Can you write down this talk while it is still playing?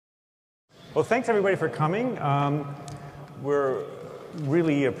Well, thanks everybody for coming. We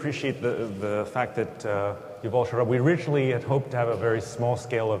really appreciate the fact that you've all showed up. We originally had hoped to have a very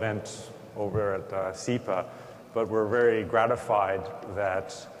small-scale event over at SEPA, but we're very gratified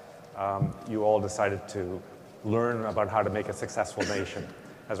that you all decided to learn about how to make a successful nation.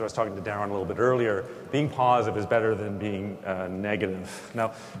 As I was talking to Daron a little bit earlier, being positive is better than being negative.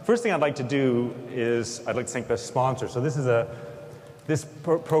 Now, first thing I'd like to do is I'd like to thank the sponsor. So this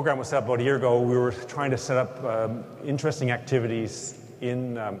program was set up about a year ago. We were trying to set up interesting activities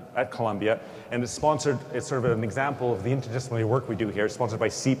at Columbia, and it's sponsored. It's sort of an example of the interdisciplinary work we do here. It's sponsored by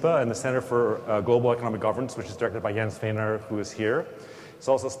SEPA and the Center for Global Economic Governance, which is directed by Ensminger, who is here. It's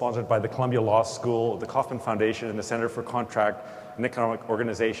also sponsored by the Columbia Law School, the Kauffman Foundation, and the Center for Contract and Economic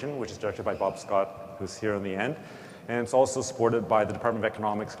Organization, which is directed by Bob Scott, who's here in the end. And it's also supported by the Department of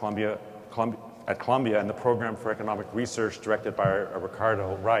Economics at Columbia and the Program for Economic Research directed by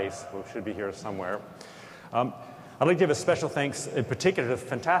Ricardo Rice, who should be here somewhere. I'd like to give a special thanks in particular to the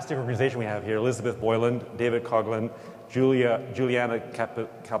fantastic organization we have here: Elizabeth Boylan, David Coughlin, Juliana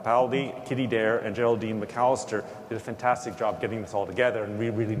Capaldi, Kitty Dare, and Geraldine McAllister did a fantastic job getting this all together, and we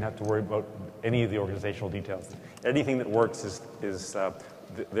really didn't have to worry about any of the organizational details. Anything that works is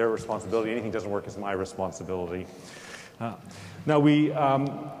their responsibility. Anything that doesn't work is my responsibility. Now,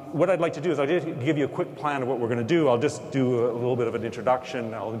 what I'd like to do is I'll just give you a quick plan of what we're going to do. I'll just do a little bit of an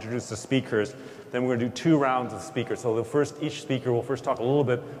introduction. I'll introduce the speakers. Then we're going to do 2 rounds of speakers. So each speaker will first talk a little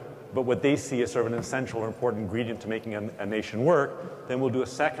bit about what they see as sort of an essential or important ingredient to making a nation work. Then we'll do a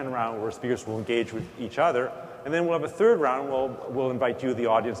second round where speakers will engage with each other. And then we'll have a third round where we'll invite you, the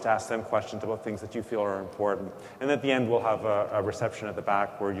audience, to ask them questions about things that you feel are important. And at the end, we'll have a reception at the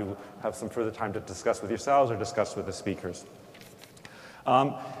back where you have some further time to discuss with yourselves or discuss with the speakers.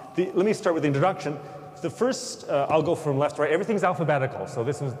 Let me start with the introduction. The first, I'll go from left to right. Everything's alphabetical. So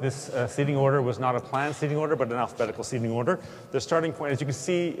this seating order was not a planned seating order, but an alphabetical seating order. The starting point, as you can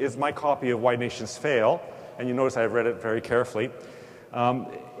see, is my copy of Why Nations Fail. And you notice I've read it very carefully.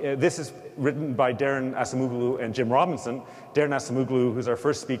 This is written by Daron Acemoglu and Jim Robinson. Daron Acemoglu, who's our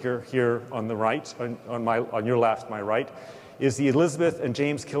first speaker here on the right, on your left, my right, is the Elizabeth and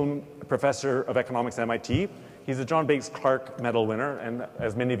James Killian Professor of Economics at MIT. He's a John Bates Clark Medal winner, and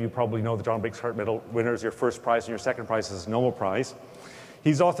as many of you probably know, the John Bates Clark Medal winner is your first prize, and your second prize is the Nobel Prize.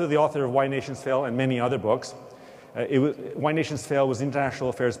 He's also the author of Why Nations Fail and many other books. Why Nations Fail was International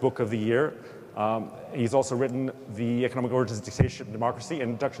Affairs Book of the Year. He's also written The Economic Origins of Dictatorship and Democracy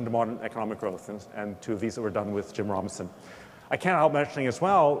and Introduction to Modern Economic Growth, and 2 of these that were done with Jim Robinson. I can't help mentioning as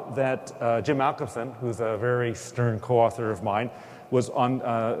well that Jim Malcolmson, who's a very stern co-author of mine, was on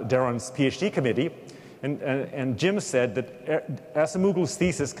Daron's PhD committee. And Jim said that Acemoglu's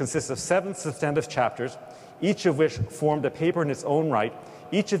thesis consists of 7 substantive chapters, each of which formed a paper in its own right.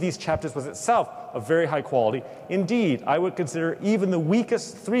 Each of these chapters was itself of very high quality. Indeed, I would consider even the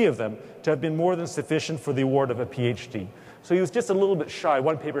weakest 3 of them to have been more than sufficient for the award of a PhD. So he was just a little bit shy,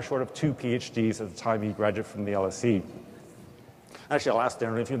 1 paper short of 2 PhDs at the time he graduated from the LSE. Actually, I'll ask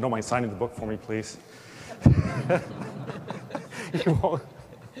Daron if you don't mind signing the book for me, please. You won't.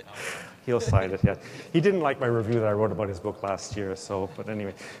 He'll sign it, yeah. He didn't like my review that I wrote about his book last year, but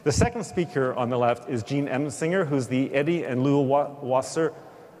anyway. The second speaker on the left is Jean Ensminger, who's the Edie and Lou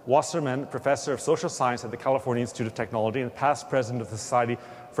Wasserman Professor of Social Science at the California Institute of Technology and past president of the Society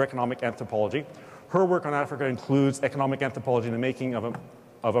for Economic Anthropology. Her work on Africa includes economic anthropology and the making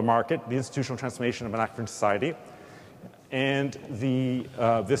of a market, the institutional transformation of an African society, and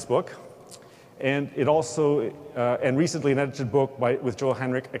this book. And it also, and recently an edited book with Joel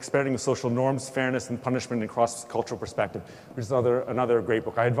Henrich, Experimenting with Social Norms, Fairness and Punishment in Cross-Cultural Perspective, which is another great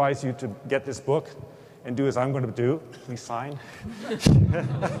book. I advise you to get this book and do as I'm going to do. Please sign.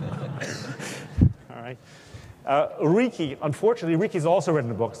 All right. Ulrike, unfortunately, Ulrike's also written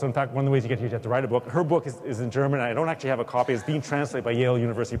a book. So in fact, one of the ways you get here is you have to write a book. Her book is in German. I don't actually have a copy. It's being translated by Yale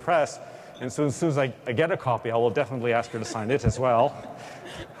University Press. And so as soon as I get a copy, I will definitely ask her to sign it as well.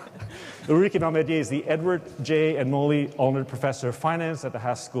 Ulrike Malmendier is the Edward J. and Mollie Ulrike Professor of Finance at the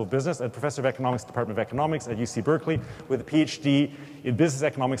Haas School of Business and Professor of Economics, Department of Economics at UC Berkeley, with a PhD in Business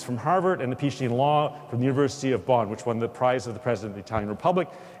Economics from Harvard and a PhD in Law from the University of Bonn, which won the prize of the President of the Italian Republic,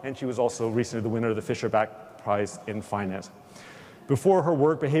 and she was also recently the winner of the Fisher-Back Prize in Finance. Before her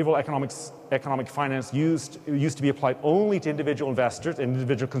work, behavioral economic finance used to be applied only to individual investors and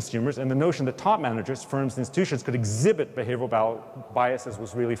individual consumers, and the notion that top managers, firms, and institutions could exhibit behavioral biases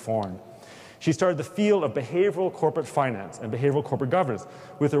was really foreign. She started the field of behavioral corporate finance and behavioral corporate governance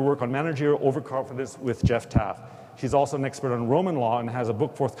with her work on managerial overconfidence with Jeff Taft. She's also an expert on Roman law and has a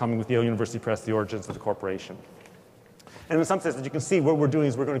book forthcoming with Yale University Press, The Origins of the Corporation. And in some sense, as you can see, what we're doing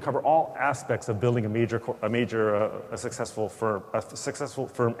is we're going to cover all aspects of building a successful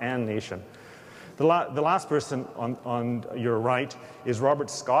firm and nation. The last person on your right is Robert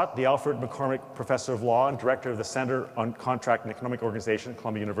Scott, the Alfred McCormack Professor of Law and Director of the Center on Contract and Economic Organization at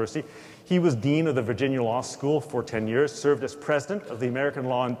Columbia University. He was Dean of the Virginia Law School for 10 years, served as President of the American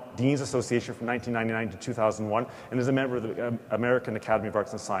Law and Deans Association from 1999 to 2001, and is a member of the American Academy of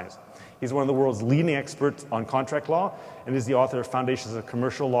Arts and Science. He's one of the world's leading experts on contract law and is the author of Foundations of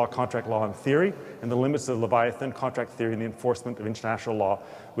Commercial Law, Contract Law and Theory, and The Limits of Leviathan, Contract Theory and the Enforcement of International Law.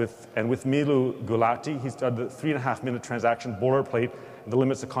 With Milu Gulati, he's done the 3.5-minute transaction boilerplate and The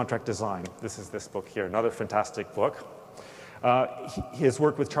Limits of Contract Design. This is this book here, another fantastic book. His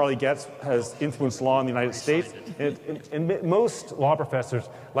work with Charlie Getz has influenced law in the United States. And most law professors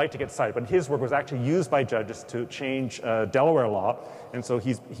like to get cited, but his work was actually used by judges to change Delaware law. And so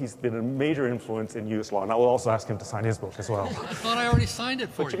he's been a major influence in U.S. law. And I will also ask him to sign his book as well. I thought I already signed it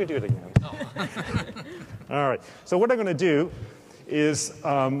for you. But you can do it again. Oh. All right. So what I'm going to do is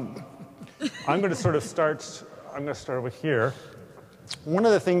I'm going to sort of start. I'm going to start over here. One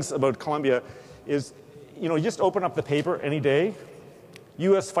of the things about Columbia is, you know, you just open up the paper any day.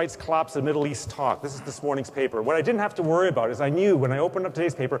 U.S. fights collapse in Middle East talk. This is this morning's paper. What I didn't have to worry about is I knew when I opened up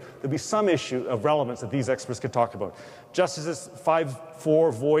today's paper, there'd be some issue of relevance that these experts could talk about. Justices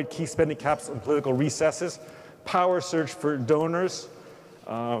 5-4 void key spending caps and political recesses, power surge for donors,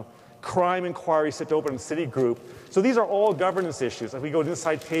 crime inquiry set to open in Citigroup. So these are all governance issues. If we go to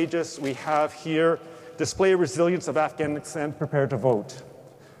inside pages, we have here display resilience of Afghanistan prepared to vote.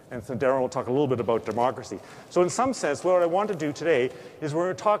 And so Daron will talk a little bit about democracy. So in some sense, what I want to do today is we're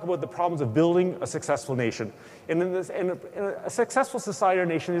going to talk about the problems of building a successful nation. And in a successful society or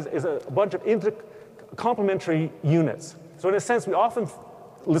nation is a bunch of complementary units. So in a sense, we often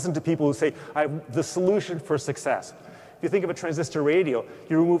listen to people who say, I have the solution for success. If you think of a transistor radio,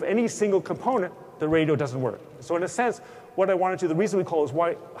 you remove any single component, the radio doesn't work. So in a sense, what I want to do, the reason we call it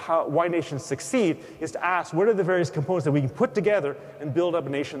why nations succeed, is to ask what are the various components that we can put together and build up a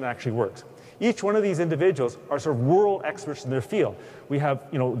nation that actually works. Each one of these individuals are sort of world experts in their field. We have,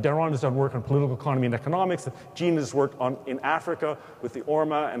 you know, Daron has done work on political economy and economics. Jean has worked in Africa with the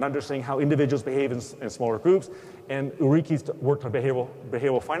Orma and understanding how individuals behave in smaller groups. And Ulrike's worked on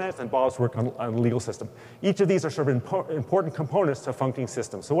behavioral finance, and Bob's worked on the legal system. Each of these are sort of important components to a functioning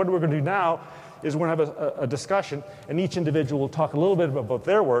system. So what we're going to do now is we're going to have a discussion, and each individual will talk a little bit about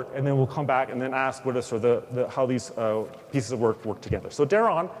their work, and then we'll come back and then ask what is sort of how these pieces of work together. So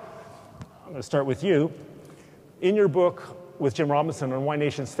Daron, I'm going to start with you. In your book with Jim Robinson on Why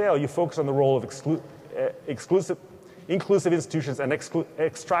Nations Fail, you focus on the role of inclusive institutions and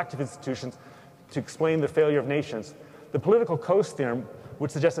extractive institutions to explain the failure of nations. The political coast theorem would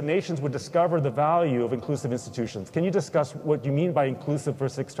suggest that nations would discover the value of inclusive institutions. Can you discuss what you mean by inclusive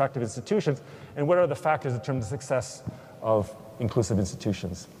versus extractive institutions, and what are the factors that determine the success of inclusive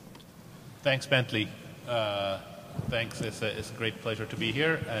institutions? Thanks, Bentley. Thanks. It's a great pleasure to be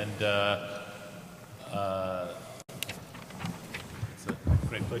here, and it's a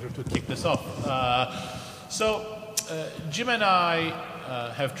great pleasure to kick this off. Jim and I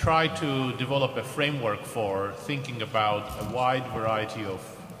have tried to develop a framework for thinking about a wide variety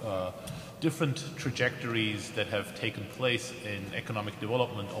of different trajectories that have taken place in economic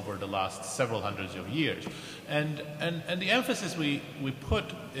development over the last several hundreds of years. And the emphasis we put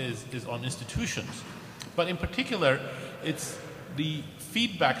is on institutions. But in particular, it's the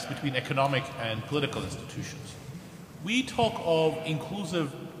feedbacks between economic and political institutions. We talk of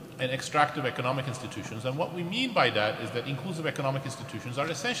inclusive and extractive economic institutions, and what we mean by that is that inclusive economic institutions are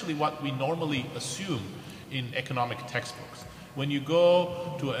essentially what we normally assume in economic textbooks. When you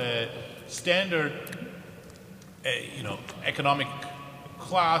go to a standard economic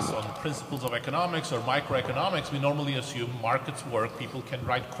class on principles of economics or microeconomics, we normally assume markets work, people can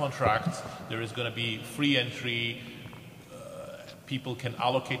write contracts, there is going to be free entry, people can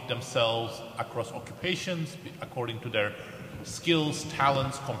allocate themselves across occupations according to their skills,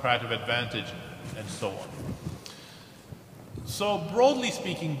 talents, comparative advantage, and so on. So broadly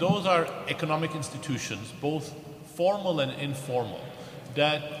speaking, those are economic institutions, both formal and informal,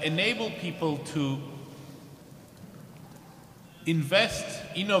 that enable people to invest,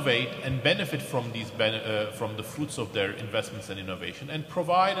 innovate, and benefit from from the fruits of their investments and innovation, and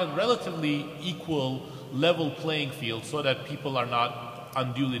provide a relatively equal, level playing field so that people are not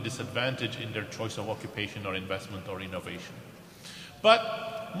unduly disadvantaged in their choice of occupation or investment or innovation.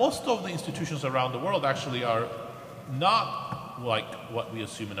 But most of the institutions around the world actually are not like what we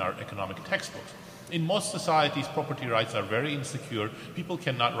assume in our economic textbooks. In most societies, property rights are very insecure. People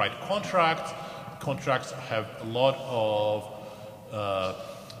cannot write contracts. Contracts have a lot of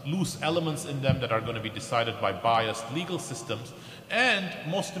loose elements in them that are going to be decided by biased legal systems. And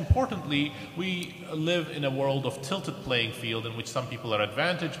most importantly, we live in a world of tilted playing field in which some people are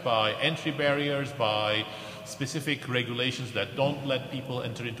advantaged by entry barriers, by specific regulations that don't let people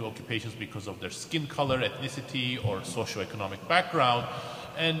enter into occupations because of their skin color, ethnicity, or socioeconomic background.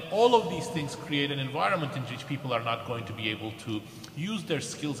 And all of these things create an environment in which people are not going to be able to use their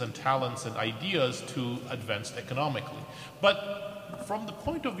skills and talents and ideas to advance economically. But from the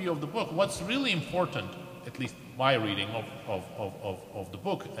point of view of the book, what's really important, at least my reading of the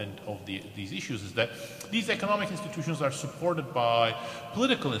book and of these issues, is that these economic institutions are supported by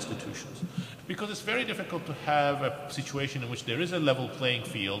political institutions. Because it's very difficult to have a situation in which there is a level playing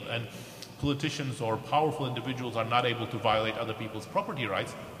field and politicians or powerful individuals are not able to violate other people's property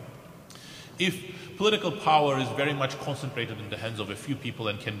rights if political power is very much concentrated in the hands of a few people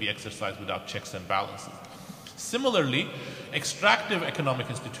and can be exercised without checks and balances. Similarly, extractive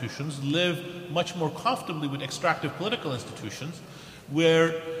economic institutions live much more comfortably with extractive political institutions,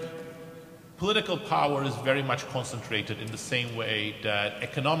 where political power is very much concentrated in the same way that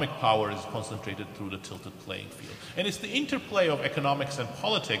economic power is concentrated through the tilted playing field. And it's the interplay of economics and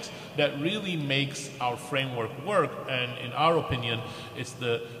politics that really makes our framework work, and in our opinion, it's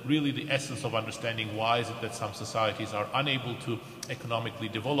really the essence of understanding why is it that some societies are unable to economically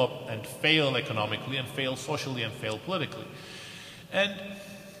develop and fail economically and fail socially and fail politically. And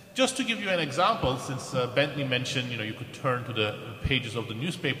just to give you an example, since Bentley mentioned, you could turn to the pages of the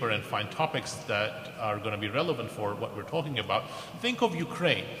newspaper and find topics that are going to be relevant for what we're talking about. Think of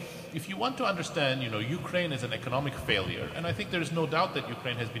Ukraine. If you want to understand, Ukraine is an economic failure, and I think there is no doubt that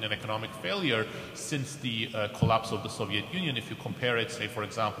Ukraine has been an economic failure since the collapse of the Soviet Union. If you compare it, say, for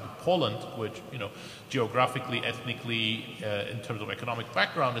example, to Poland, which, geographically, ethnically, in terms of economic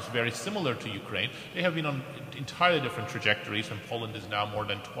background, is very similar to Ukraine. They have been on entirely different trajectories, and Poland is now more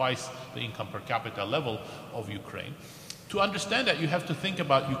than twice the income per capita level of Ukraine. To understand that, you have to think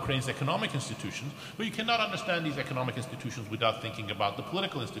about Ukraine's economic institutions, but you cannot understand these economic institutions without thinking about the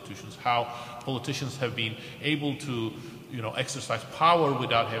political institutions, how politicians have been able to exercise power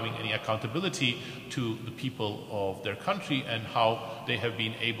without having any accountability to the people of their country, and how they have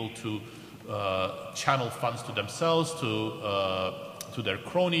been able to channel funds to themselves, to their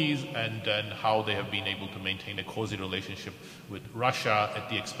cronies, and then how they have been able to maintain a cozy relationship with Russia at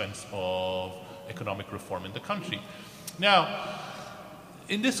the expense of economic reform in the country. Now,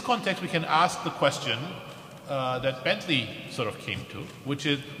 in this context, we can ask the question that Bentley sort of came to, which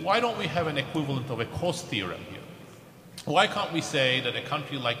is, why don't we have an equivalent of a cost theorem here? Why can't we say that a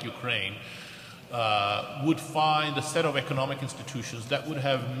country like Ukraine would find a set of economic institutions that would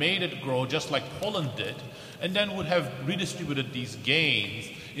have made it grow just like Poland did, and then would have redistributed these gains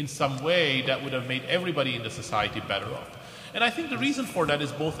in some way that would have made everybody in the society better off? And I think the reason for that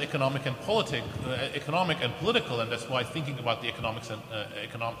is both economic and political, and that's why thinking about the economic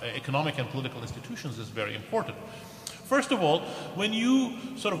and political institutions is very important. First of all, when you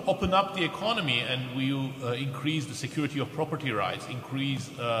sort of open up the economy and you increase the security of property rights, increase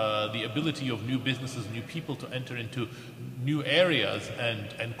the ability of new businesses, new people to enter into new areas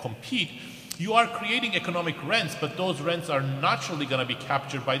and compete, you are creating economic rents, but those rents are naturally going to be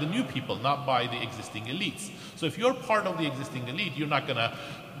captured by the new people, not by the existing elites. So if you're part of the existing elite, you're not going to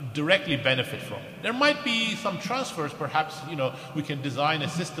directly benefit from it. There might be some transfers. Perhaps, we can design a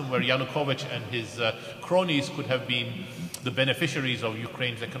system where Yanukovych and his cronies could have been the beneficiaries of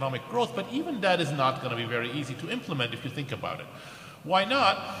Ukraine's economic growth, but even that is not going to be very easy to implement if you think about it. Why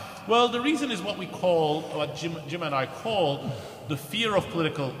not? Well, the reason is what Jim and I call the fear of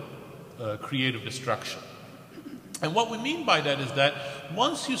political creative destruction. And what we mean by that is that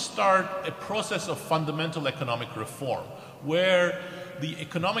once you start a process of fundamental economic reform, where the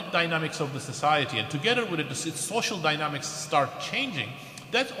economic dynamics of the society and together with it, its social dynamics start changing,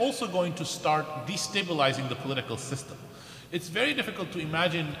 that's also going to start destabilizing the political system. It's very difficult to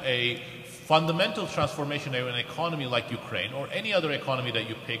imagine a fundamental transformation of an economy like Ukraine or any other economy that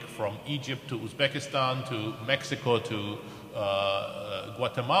you pick, from Egypt to Uzbekistan to Mexico to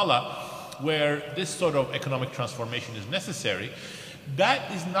Guatemala, where this sort of economic transformation is necessary.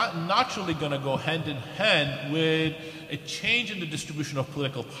 That is not naturally going to go hand in hand with a change in the distribution of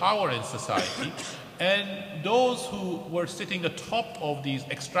political power in society. And those who were sitting atop of these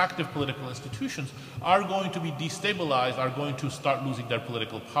extractive political institutions are going to be destabilized, are going to start losing their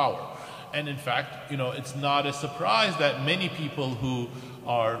political power. And in fact, it's not a surprise that many people who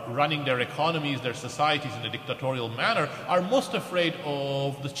are running their economies, their societies in a dictatorial manner, are most afraid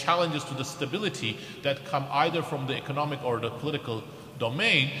of the challenges to the stability that come either from the economic or the political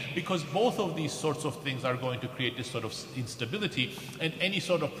domain, because both of these sorts of things are going to create this sort of instability, and any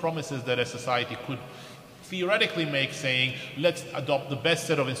sort of promises that a society could theoretically make, saying, let's adopt the best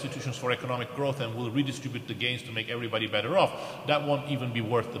set of institutions for economic growth and we'll redistribute the gains to make everybody better off, that won't even be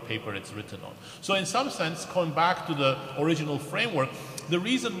worth the paper it's written on. So in some sense, going back to the original framework, the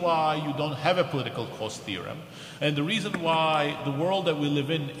reason why you don't have a political cost theorem, and the reason why the world that we live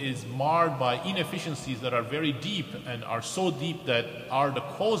in is marred by inefficiencies that are very deep and are so deep that are the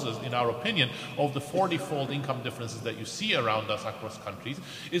causes, in our opinion, of the 40-fold income differences that you see around us across countries,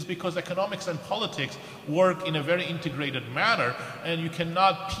 is because economics and politics work in a very integrated manner, and you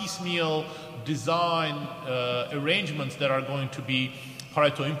cannot piecemeal design arrangements that are going to be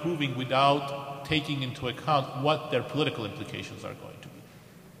Pareto improving without taking into account what their political implications are going to be.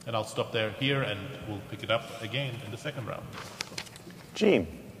 And I'll stop there here, and we'll pick it up again in the second round. Gene,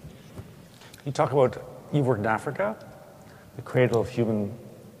 you talk about, you've worked in Africa, the cradle of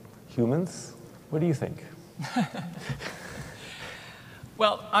humans. What do you think?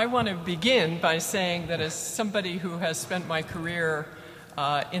 Well, I want to begin by saying that as somebody who has spent my career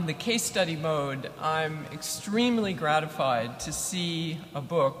in the case study mode, I'm extremely gratified to see a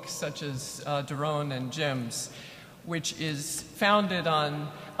book such as Daron and Jim's, which is founded on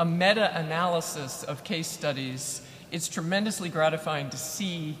a meta-analysis of case studies. It's tremendously gratifying to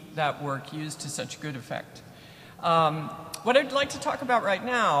see that work used to such good effect. What I'd like to talk about right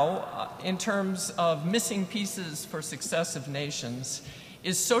now, in terms of missing pieces for success of nations,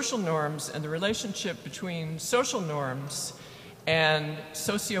 is social norms and the relationship between social norms and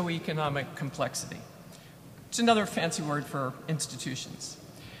socioeconomic complexity. It's another fancy word for institutions.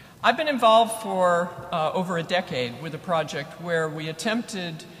 I've been involved for over a decade with a project where we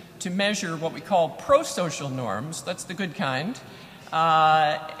attempted to measure what we call pro-social norms, that's the good kind,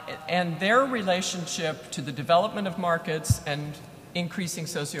 and their relationship to the development of markets and increasing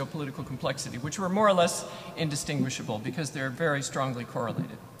socio-political complexity, which were more or less indistinguishable because they're very strongly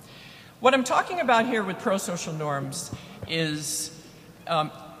correlated. What I'm talking about here with pro-social norms is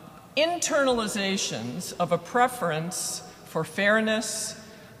internalizations of a preference for fairness,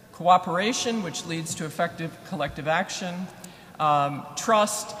 cooperation, which leads to effective collective action,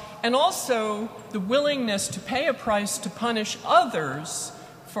 trust, and also the willingness to pay a price to punish others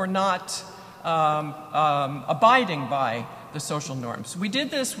for not abiding by the social norms. We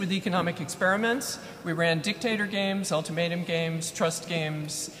did this with economic experiments. We ran dictator games, ultimatum games, trust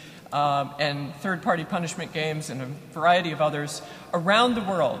games, and third-party punishment games, and a variety of others around the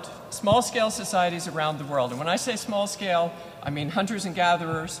world, small-scale societies around the world. And when I say small-scale, I mean hunters and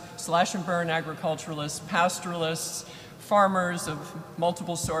gatherers, slash-and-burn agriculturalists, pastoralists, farmers of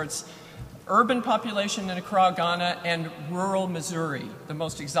multiple sorts, urban population in Accra, Ghana, and rural Missouri, the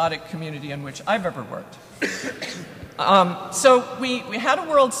most exotic community in which I've ever worked. So we had a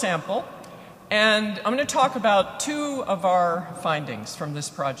world sample, and I'm going to talk about two of our findings from this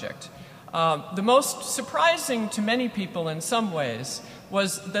project. The most surprising to many people in some ways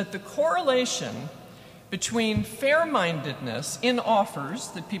was that the correlation between fair-mindedness in offers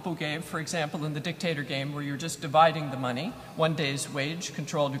that people gave, for example, in the dictator game where you're just dividing the money, one day's wage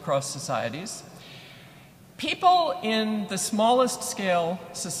controlled across societies, people in the smallest scale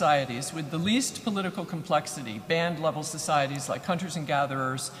societies with the least political complexity, band-level societies like hunters and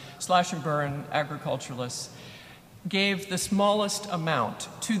gatherers, slash-and-burn agriculturalists, gave the smallest amount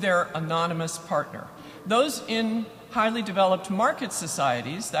to their anonymous partner. Those in highly developed market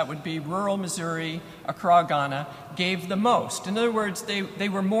societies, that would be rural Missouri, Accra, Ghana, gave the most. In other words, they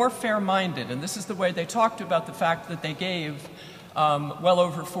were more fair-minded, and this is the way they talked about the fact that they gave well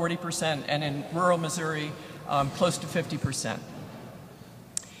over 40%, and in rural Missouri, close to 50%.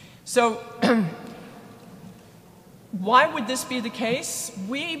 So why would this be the case?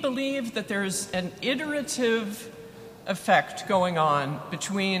 We believe that there's an iterative effect going on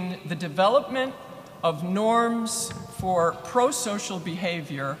between the development of norms for pro-social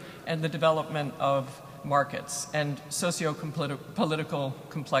behavior and the development of markets and socio-political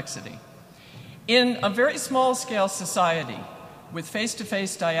complexity. In a very small-scale society with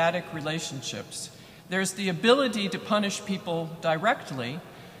face-to-face dyadic relationships, there's the ability to punish people directly,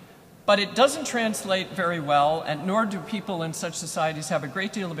 but it doesn't translate very well, and nor do people in such societies have a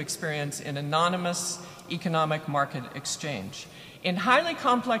great deal of experience in anonymous economic market exchange. In highly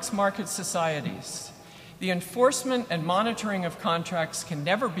complex market societies, the enforcement and monitoring of contracts can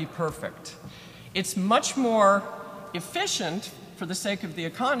never be perfect. It's much more efficient for the sake of the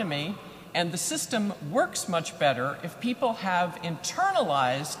economy, and the system works much better if people have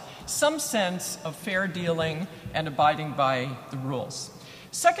internalized some sense of fair dealing and abiding by the rules.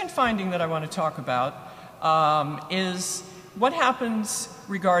 Second finding that I want to talk about is what happens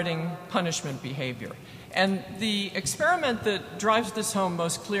regarding punishment behavior. And the experiment that drives this home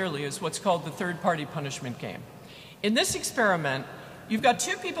most clearly is what's called the third-party punishment game. In this experiment, you've got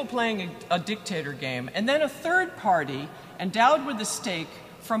two people playing a dictator game, and then a third party endowed with a stake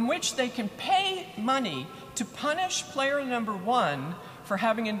from which they can pay money to punish player number one for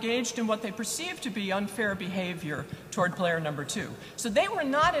having engaged in what they perceive to be unfair behavior toward player number two. So they were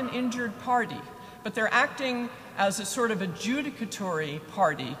not an injured party, but they're acting as a sort of adjudicatory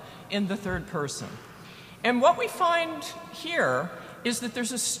party in the third person. And what we find here is that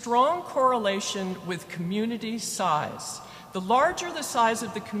there's a strong correlation with community size. The larger the size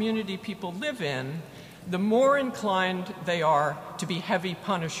of the community people live in, the more inclined they are to be heavy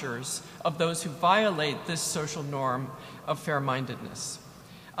punishers of those who violate this social norm of fair-mindedness.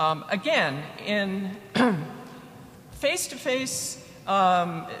 Again, in face-to-face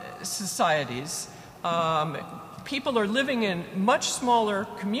societies, people are living in much smaller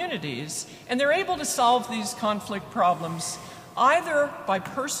communities, and they're able to solve these conflict problems either by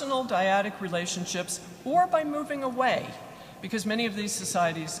personal dyadic relationships or by moving away, because many of these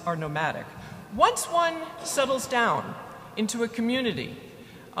societies are nomadic. Once one settles down into a community,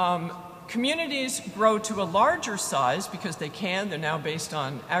 communities grow to a larger size because they can. They're now based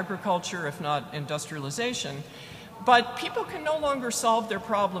on agriculture, if not industrialization. But people can no longer solve their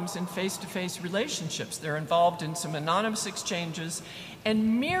problems in face-to-face relationships. They're involved in some anonymous exchanges,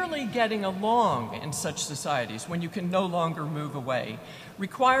 and merely getting along in such societies, when you can no longer move away,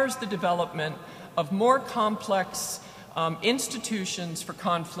 requires the development of more complex institutions for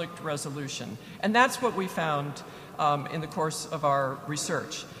conflict resolution. And that's what we found in the course of our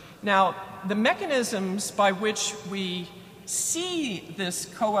research. Now, the mechanisms by which we see this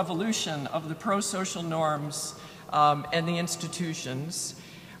coevolution of the pro-social norms and the institutions,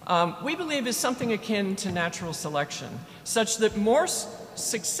 we believe is something akin to natural selection, such that more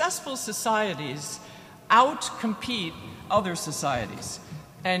successful societies outcompete other societies.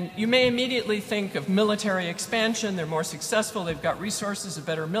 And you may immediately think of military expansion. They're more successful, they've got resources, a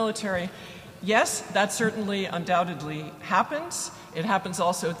better military. Yes, that certainly undoubtedly happens. It happens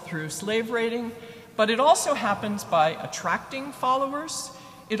also through slave raiding, but it also happens by attracting followers.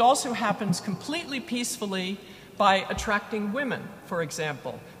 It also happens completely peacefully by attracting women, for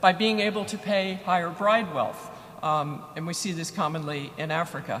example, by being able to pay higher bride wealth. And we see this commonly in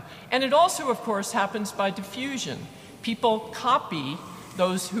Africa. And it also, of course, happens by diffusion. People copy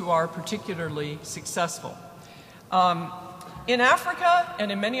those who are particularly successful. In Africa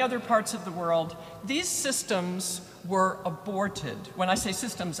and in many other parts of the world, these systems were aborted. When I say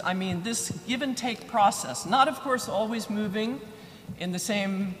systems, I mean this give and take process, not of course always moving in the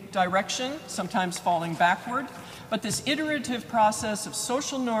same direction, sometimes falling backward, but this iterative process of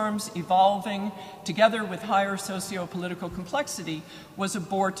social norms evolving together with higher socio-political complexity was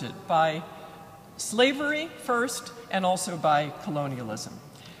aborted by slavery first and also by colonialism.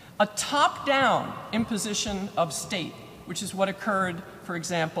 A top-down imposition of state, which is what occurred, for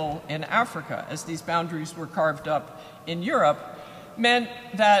example, in Africa as these boundaries were carved up in Europe, meant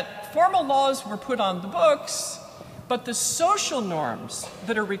that formal laws were put on the books, but the social norms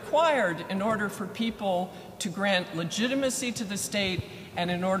that are required in order for people to grant legitimacy to the state and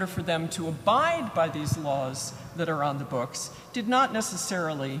in order for them to abide by these laws that are on the books did not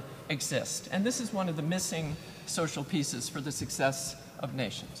necessarily exist. And this is one of the missing social pieces for the success of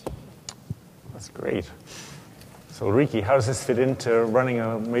nations. That's great. So Ulrike, how does this fit into running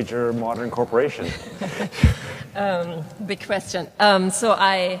a major modern corporation? Big question. So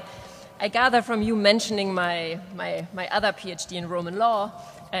I gather from you mentioning my other PhD in Roman law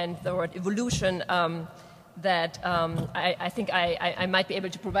and the word evolution that I think I might be able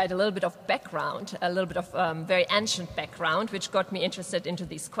to provide a little bit of background, a little bit of very ancient background, which got me interested into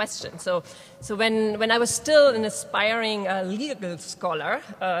these questions. So when I was still an aspiring legal scholar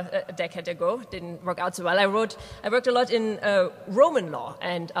a decade ago, didn't work out so well, I worked a lot in Roman law,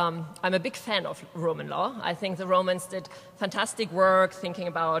 and I'm a big fan of Roman law. I think the Romans did fantastic work thinking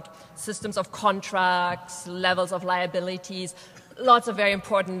about systems of contracts, levels of liabilities, lots of very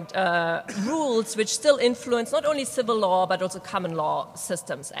important rules which still influence not only civil law but also common law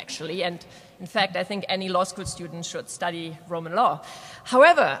systems, actually. And in fact, I think any law school student should study Roman law.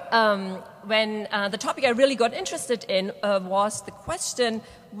 However, when the topic I really got interested in was the question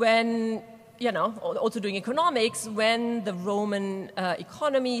when, also doing economics, when the Roman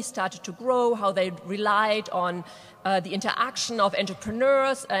economy started to grow, how they relied on the interaction of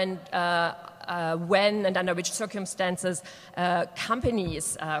entrepreneurs and when and under which circumstances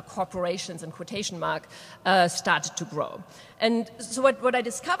companies, corporations in quotation mark, started to grow. And so what I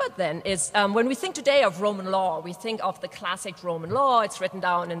discovered then is when we think today of Roman law, we think of the classic Roman law. It's written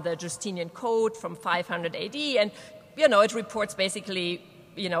down in the Justinian Code from 500 AD, and it reports basically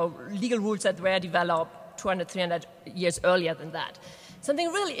legal rules that were developed 200, 300 years earlier than that. Something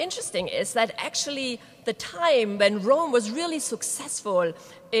really interesting is that actually the time when Rome was really successful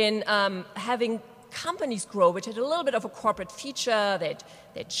in having companies grow, which had a little bit of a corporate feature,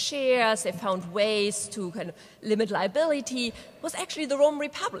 they'd shares, they found ways to kind of limit liability, was actually the Roman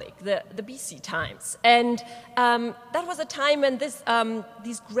Republic, the BC times. And that was a time when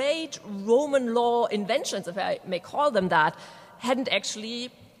these great Roman law inventions, if I may call them that, hadn't actually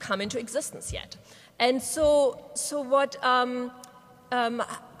come into existence yet. And so what...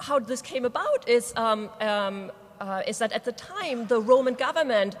 how this came about is that at the time the Roman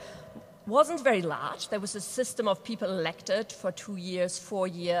government wasn't very large. There was a system of people elected for 2 years, 4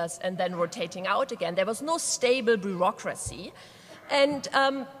 years, and then rotating out again. There was no stable bureaucracy, and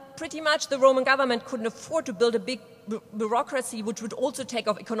pretty much the Roman government couldn't afford to build a big bureaucracy which would also take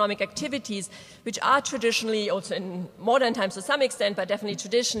off economic activities, which are traditionally, also in modern times to some extent, but definitely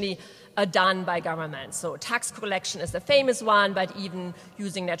traditionally, done by government. So tax collection is the famous one, but even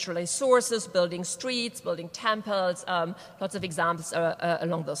using natural resources, building streets, building temples, lots of examples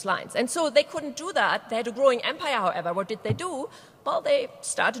along those lines. And so they couldn't do that. They had a growing empire, however. What did they do? Well, they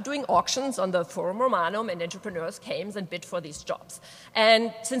started doing auctions on the Forum Romanum, and entrepreneurs came and bid for these jobs.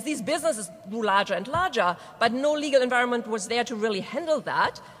 And since these businesses grew larger and larger, but no legal environment was there to really handle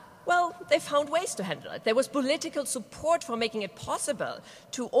that, well, they found ways to handle it. There was political support for making it possible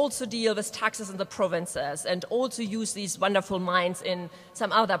to also deal with taxes in the provinces and also use these wonderful mines in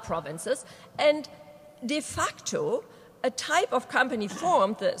some other provinces. And de facto, a type of company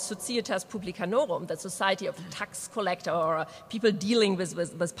formed, the Societas Publicanorum, the society of tax collector or people dealing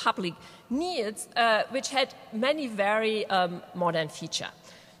with public needs, which had many very modern features.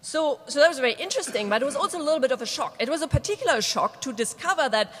 So that was very interesting, but it was also a little bit of a shock. It was a particular shock to discover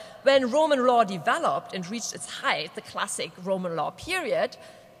that when Roman law developed and reached its height, the classic Roman law period,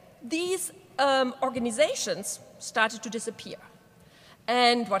 these organizations started to disappear.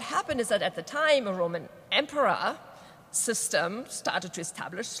 And what happened is that at the time, a Roman emperor system started to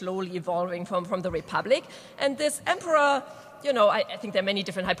establish, slowly evolving from the Republic. And this emperor, I think there are many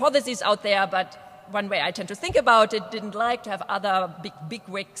different hypotheses out there, but one way I tend to think about it, didn't like to have other big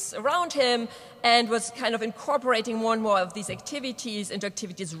wigs around him, and was kind of incorporating more and more of these activities into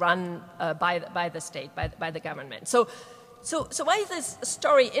activities run by the state, by the government. So why is this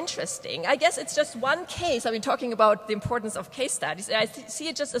story interesting? I guess it's just one case. I've been talking about the importance of case studies. I see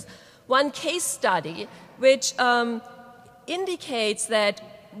it just as one case study, which indicates that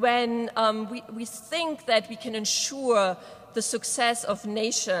when we think that we can ensure the success of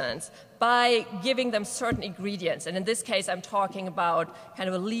nations by giving them certain ingredients, and in this case I'm talking about kind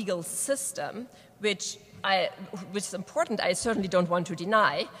of a legal system, which is important, I certainly don't want to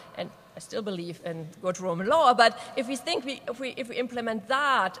deny, and I still believe in good Roman law, but if we implement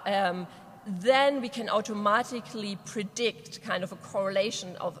that, then we can automatically predict kind of a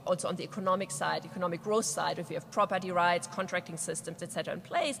correlation of also on the economic side, economic growth side, if we have property rights, contracting systems, etc. in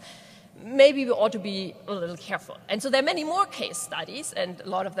place. Maybe we ought to be a little careful. And so there are many more case studies, and a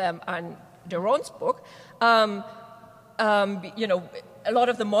lot of them are in Daron's book. A lot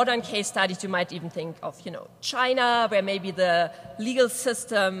of the modern case studies, you might even think of, China, where maybe the legal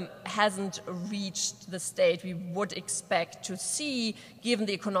system hasn't reached the state we would expect to see given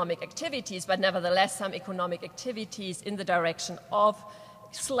the economic activities, but nevertheless some economic activities in the direction of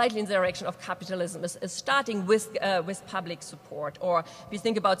slightly in the direction of capitalism is starting with public support. Or if we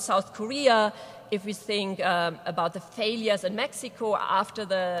think about South Korea, if we think about the failures in Mexico after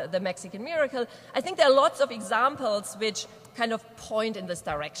the Mexican miracle, I think there are lots of examples which kind of point in this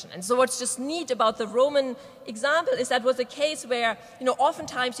direction. And so what's just neat about the Roman example is that was a case where,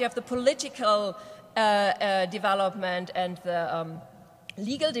 oftentimes you have the political development and the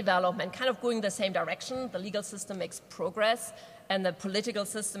legal development kind of going in the same direction. The legal system makes progress, and the political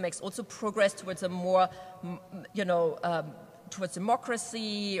system makes also progress towards a more, towards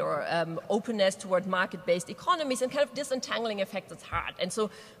democracy or openness toward market-based economies, and kind of disentangling effect is hard. And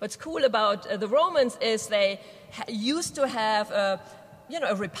so what's cool about the Romans is they used to have a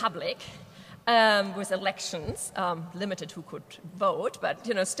republic with elections, limited who could vote, but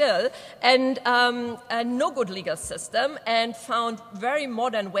still, and no good legal system, and found very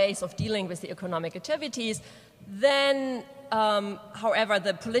modern ways of dealing with the economic activities. Then, however,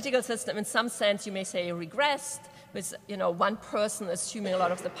 the political system, in some sense, you may say, regressed, with one person assuming a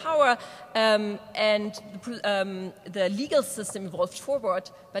lot of the power, and the legal system evolved forward,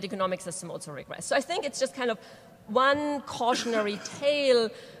 but the economic system also regressed. So I think it's just kind of one cautionary tale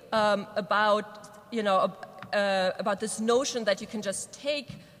about this notion that you can just take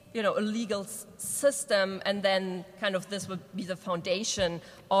a legal system and then kind of this would be the foundation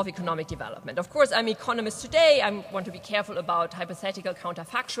of economic development. Of course, I'm an economist today. I want to be careful about hypothetical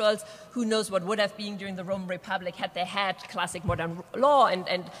counterfactuals. Who knows what would have been during the Roman Republic had they had classic modern law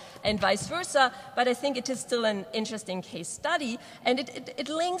and vice versa. But I think it is still an interesting case study. And it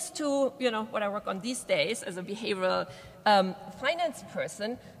links to what I work on these days as a behavioral finance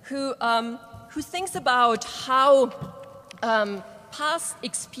person who thinks about how past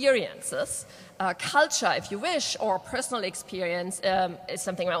experiences, culture, if you wish, or personal experience is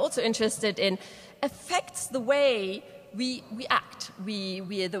something I'm also interested in, affects the way we act,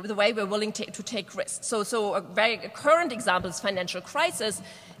 the way we're willing to take risks. So a very current example is financial crisis.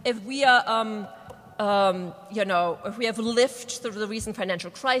 If we are if we have lived through the recent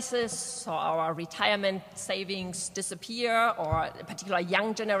financial crisis, so our retirement savings disappear, or a particular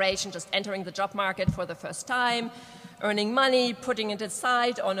young generation just entering the job market for the first time, earning money, putting it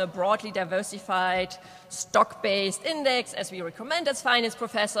aside on a broadly diversified stock-based index, as we recommend as finance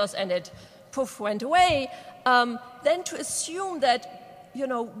professors, and it poof went away, then to assume that,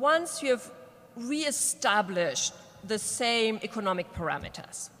 once you have reestablished the same economic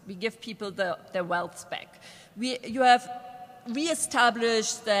parameters, we give people their wealth back. You have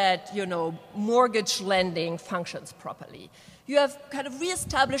reestablished that, mortgage lending functions properly. You have kind of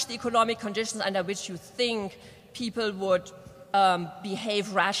reestablished the economic conditions under which you think people would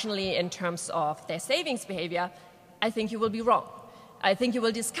behave rationally in terms of their savings behavior. I think you will be wrong. I think you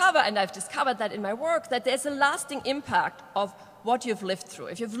will discover, and I've discovered that in my work, that there's a lasting impact of what you've lived through.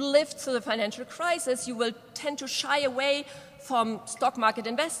 If you've lived through the financial crisis, you will tend to shy away from stock market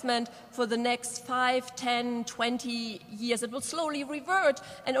investment for the next 5, 10, 20 years. It will slowly revert,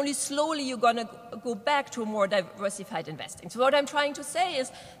 and only slowly you're going to go back to a more diversified investing. So what I'm trying to say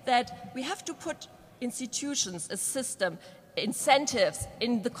is that we have to put institutions, a system, incentives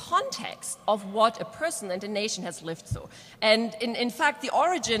in the context of what a person and a nation has lived through. And in fact, the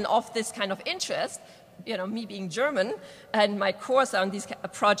origin of this kind of interest, me being German and my course on these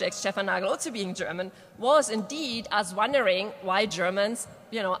projects, Stefan Nagel also being German, was indeed us wondering why Germans,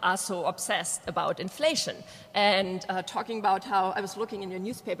 are so obsessed about inflation. And talking about how I was looking in your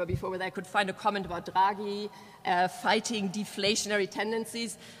newspaper before whether I could find a comment about Draghi fighting deflationary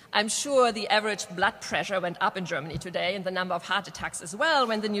tendencies. I'm sure the average blood pressure went up in Germany today, and the number of heart attacks as well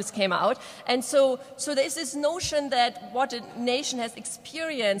when the news came out. And so there's this notion that what a nation has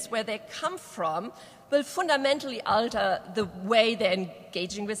experienced, where they come from, will fundamentally alter the way they're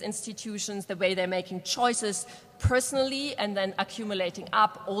engaging with institutions, the way they're making choices personally, and then accumulating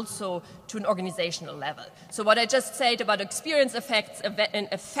up also to an organizational level. So what I just said about experience effects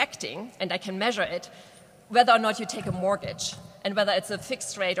affecting, and I can measure it, whether or not you take a mortgage, and whether it's a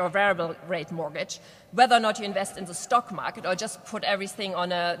fixed rate or variable rate mortgage, whether or not you invest in the stock market or just put everything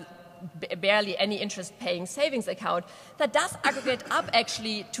on a barely any interest-paying savings account, that does aggregate up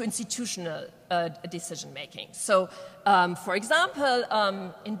actually to institutional decision-making. So, for example,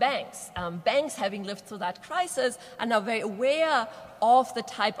 in banks, banks having lived through that crisis are now very aware of the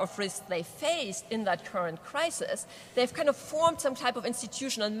type of risk they faced in that current crisis. They've kind of formed some type of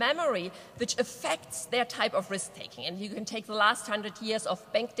institutional memory which affects their type of risk-taking. And you can take the last 100 years of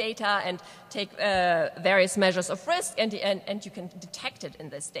bank data and take various measures of risk, and you can detect it in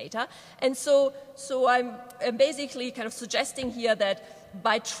this data. And so I'm basically kind of suggesting here that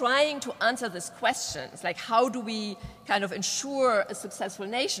by trying to answer these questions, like how do we kind of ensure a successful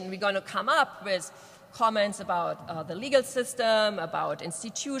nation, we're going to come up with comments about the legal system, about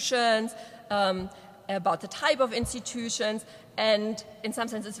institutions, about the type of institutions, and in some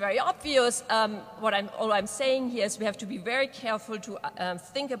sense it's very obvious. All I'm saying here is we have to be very careful to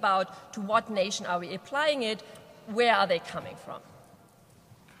think about to what nation are we applying it, where are they coming from.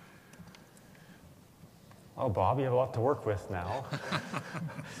 Oh, Bob, you have a lot to work with now.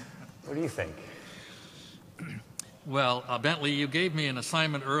 What do you think? Well, Bentley, you gave me an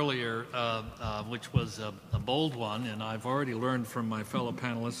assignment earlier, which was a bold one, and I've already learned from my fellow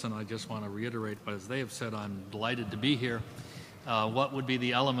panelists, and I just want to reiterate, as they have said, I'm delighted to be here. What would be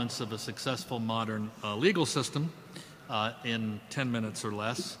the elements of a successful modern legal system in 10 minutes or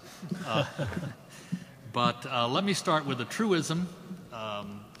less? But let me start with a truism,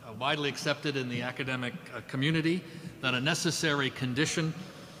 widely accepted in the academic community, that a necessary condition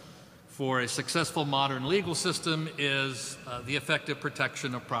for a successful modern legal system is the effective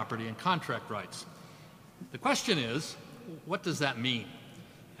protection of property and contract rights. The question is, what does that mean?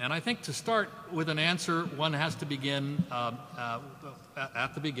 And I think to start with an answer, one has to begin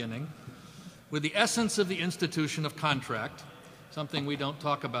at the beginning with the essence of the institution of contract, something we don't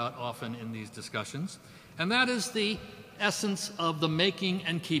talk about often in these discussions, and that is the essence of the making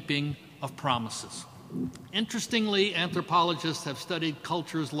and keeping of promises. Interestingly, anthropologists have studied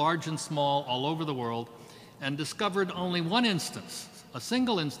cultures large and small all over the world and discovered only one instance, a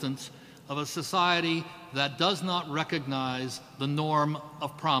single instance, of a society that does not recognize the norm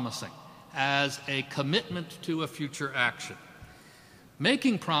of promising as a commitment to a future action.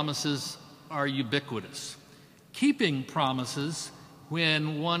 Making promises are ubiquitous. Keeping promises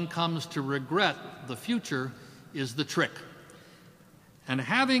when one comes to regret the future is the trick. And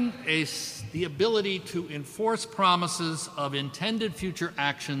having the ability to enforce promises of intended future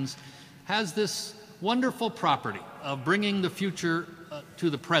actions has this wonderful property of bringing the future to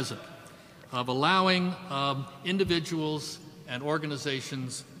the present, of allowing individuals and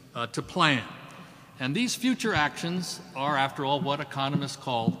organizations to plan. And these future actions are, after all, what economists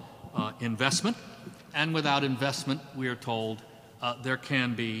call investment. And without investment, we are told, there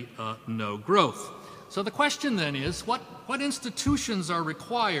can be no growth. So the question then is, what institutions are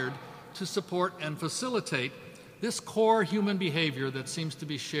required to support and facilitate this core human behavior that seems to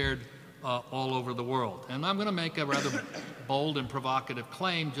be shared all over the world? And I'm going to make a rather bold and provocative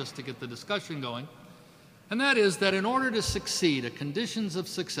claim just to get the discussion going, and that is that in order to succeed at conditions of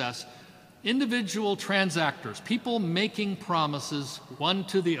success, individual transactors, people making promises one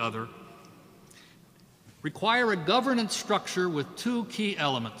to the other, require a governance structure with two key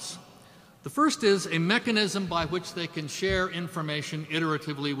elements. The first is a mechanism by which they can share information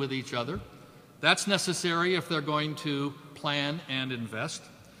iteratively with each other. That's necessary if they're going to plan and invest.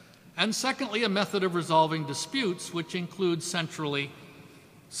 And secondly, a method of resolving disputes, which includes centrally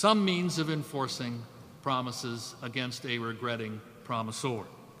some means of enforcing promises against a regretting promisor.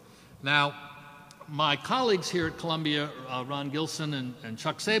 Now, my colleagues here at Columbia, Ron Gilson and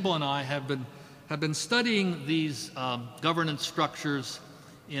Chuck Sable and I have been studying these governance structures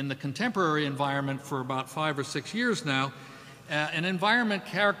in the contemporary environment for about 5 or 6 years now, an environment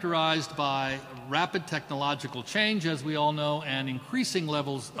characterized by rapid technological change, as we all know, and increasing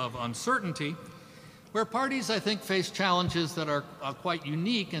levels of uncertainty, where parties, I think, face challenges that are quite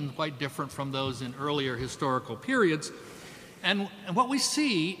unique and quite different from those in earlier historical periods. And what we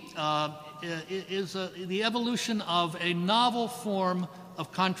see is the evolution of a novel form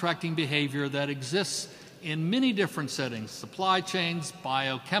of contracting behavior that exists in many different settings: supply chains,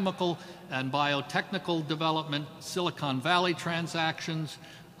 biochemical and biotechnical development, Silicon Valley transactions.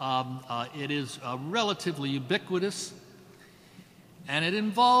 It is relatively ubiquitous, and it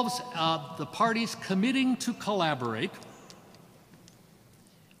involves the parties committing to collaborate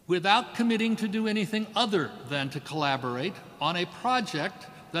without committing to do anything other than to collaborate on a project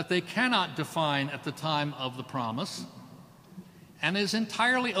that they cannot define at the time of the promise, and is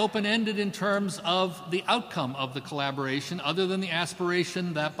entirely open-ended in terms of the outcome of the collaboration, other than the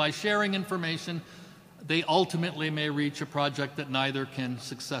aspiration that by sharing information, they ultimately may reach a project that neither can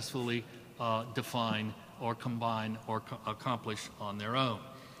successfully define or combine or accomplish on their own.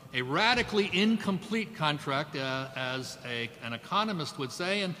 A radically incomplete contract, as an economist would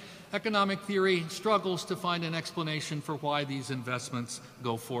say, and economic theory struggles to find an explanation for why these investments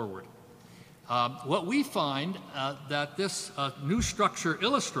go forward. What we find that this new structure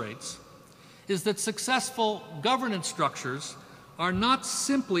illustrates is that successful governance structures are not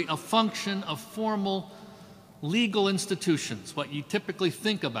simply a function of formal legal institutions, what you typically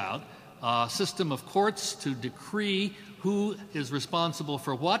think about, a system of courts to decree who is responsible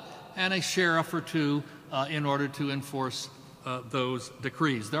for what, and a sheriff or two in order to enforce those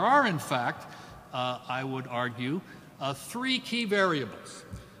decrees. There are, in fact, I would argue, 3 key variables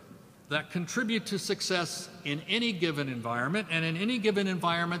that contribute to success in any given environment, and in any given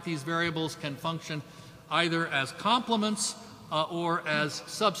environment these variables can function either as complements or as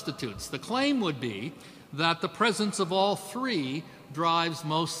substitutes. The claim would be that the presence of all 3 drives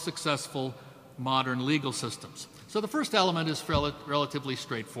most successful modern legal systems. So the first element is relatively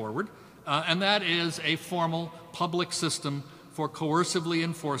straightforward, and that is a formal public system for coercively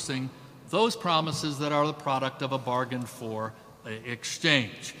enforcing those promises that are the product of a bargain for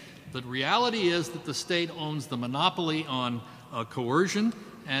exchange. The reality is that the state owns the monopoly on coercion,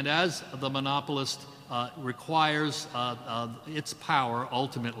 and as the monopolist requires its power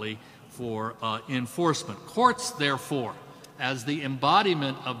ultimately for enforcement. Courts, therefore, as the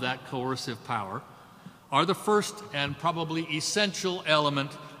embodiment of that coercive power, are the first and probably essential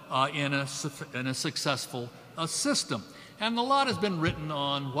element in a successful system. And a lot has been written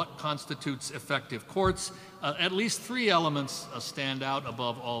on what constitutes effective courts. At least three elements stand out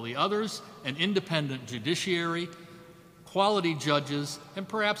above all the others: an independent judiciary, quality judges, and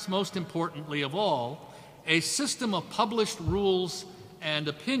perhaps most importantly of all, a system of published rules and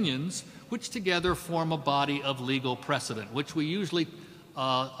opinions which together form a body of legal precedent, which we usually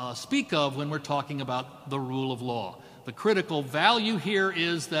speak of when we're talking about the rule of law. The critical value here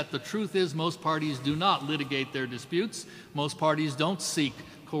is that the truth is most parties do not litigate their disputes. Most parties don't seek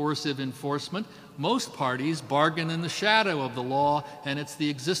coercive enforcement. Most parties bargain in the shadow of the law, and it's the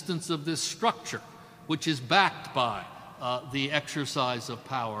existence of this structure, which is backed by the exercise of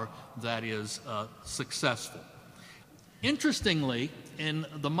power, that is successful. Interestingly, in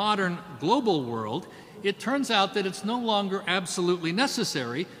the modern global world, it turns out that it's no longer absolutely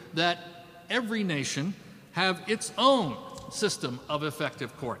necessary that every nation have its own system of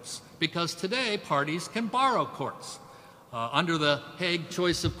effective courts, because today parties can borrow courts. Under the Hague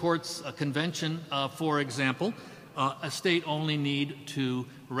Choice of Courts Convention, for example, a state only need to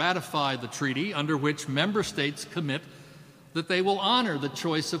ratify the treaty under which member states commit that they will honor the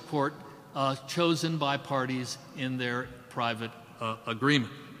choice of court chosen by parties in their private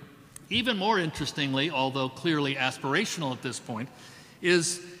agreement. Even more interestingly, although clearly aspirational at this point,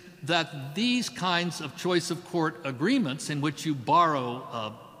 is that these kinds of choice of court agreements in which you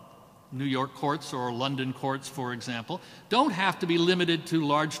borrow New York courts or London courts, for example, don't have to be limited to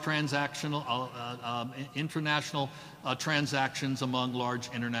large transactional, international transactions among large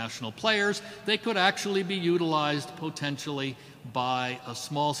international players. They could actually be utilized potentially by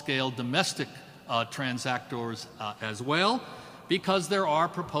small-scale domestic transactors as well, because there are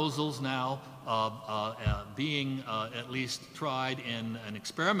proposals now being at least tried in an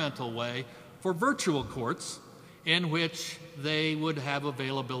experimental way for virtual courts, in which they would have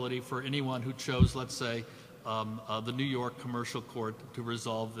availability for anyone who chose, let's say, the New York Commercial Court to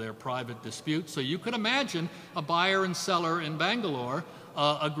resolve their private dispute. So you could imagine a buyer and seller in Bangalore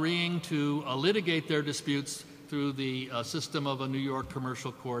agreeing to litigate their disputes through the system of a New York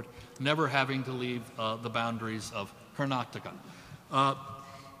Commercial Court, never having to leave the boundaries of Karnataka.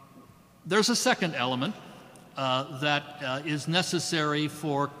 There's a second element that is necessary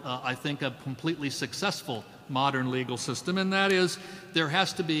for, I think, a completely successful modern legal system, and that is there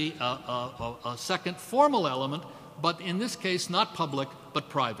has to be a second formal element, but in this case not public but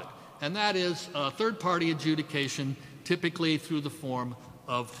private, and that is third-party adjudication, typically through the form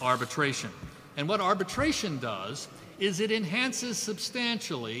of arbitration. And what arbitration does is it enhances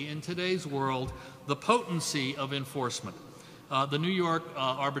substantially, in today's world, the potency of enforcement. The New York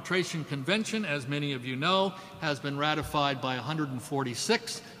Arbitration Convention, as many of you know, has been ratified by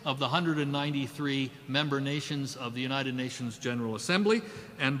 146 of the 193 member nations of the United Nations General Assembly,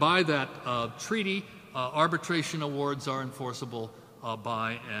 and by that treaty, arbitration awards are enforceable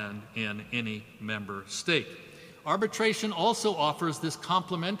by and in any member state. Arbitration also offers this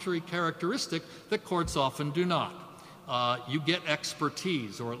complementary characteristic that courts often do not. You get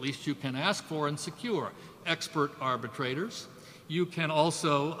expertise, or at least you can ask for and secure expert arbitrators. You can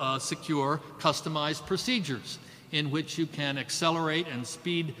also secure customized procedures in which you can accelerate and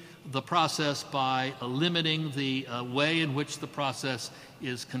speed the process by limiting the way in which the process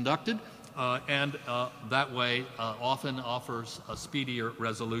is conducted, and that way often offers a speedier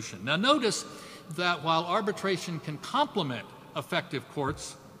resolution. Now notice that while arbitration can complement effective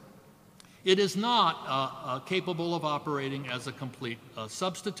courts, it is not capable of operating as a complete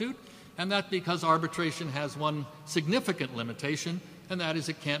substitute. And that's because arbitration has one significant limitation, and that is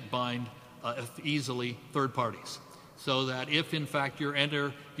it can't bind easily third parties. So that if, in fact,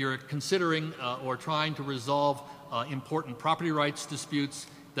 you're considering or trying to resolve important property rights disputes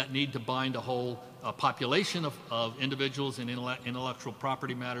that need to bind a whole population of individuals in intellectual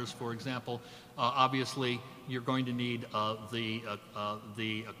property matters, for example, obviously you're going to need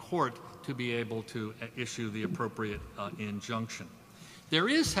the court to be able to issue the appropriate injunction. There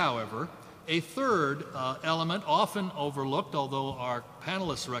is, however, a third element often overlooked, although our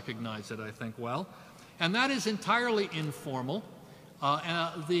panelists recognize it, I think, well, and that is entirely informal.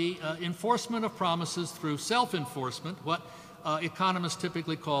 The enforcement of promises through self-enforcement, what economists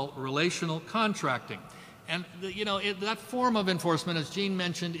typically call relational contracting. And that form of enforcement, as Jean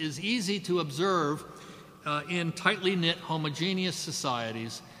mentioned, is easy to observe in tightly knit homogeneous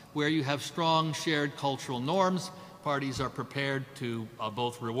societies where you have strong shared cultural norms. Parties are prepared to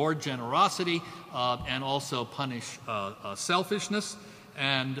both reward generosity and also punish selfishness.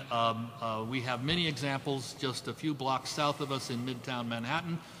 And we have many examples just a few blocks south of us in Midtown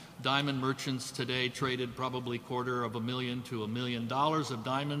Manhattan. Diamond merchants today traded probably $250,000 to $1 million of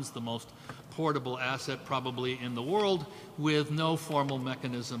diamonds. The most portable asset probably in the world, with no formal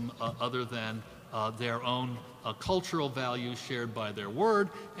mechanism other than their own cultural values shared by their word,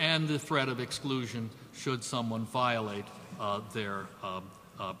 and the threat of exclusion should someone violate their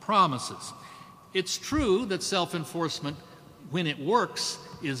promises. It's true that self-enforcement, when it works,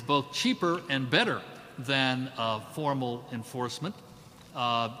 is both cheaper and better than formal enforcement.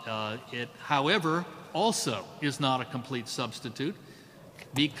 It, however, also is not a complete substitute,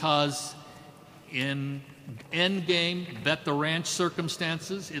 because in endgame, bet the ranch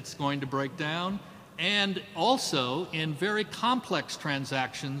circumstances, it's going to break down. And also, in very complex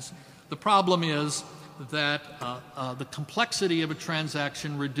transactions, the problem is that the complexity of a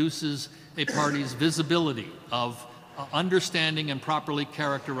transaction reduces a party's visibility of understanding and properly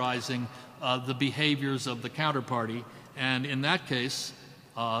characterizing the behaviors of the counterparty. And in that case,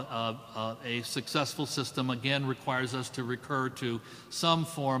 a successful system again requires us to recur to some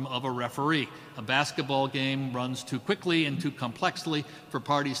form of a referee. A basketball game runs too quickly and too complexly for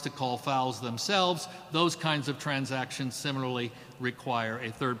parties to call fouls themselves. Those kinds of transactions similarly require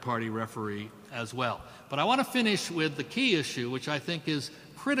a third-party referee as well. But I want to finish with the key issue, which I think is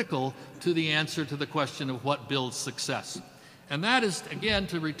critical to the answer to the question of what builds success. And that is, again,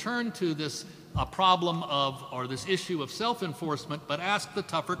 to return to this problem of, or this issue of self-enforcement, but ask the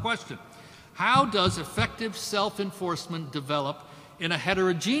tougher question. How does effective self-enforcement develop in a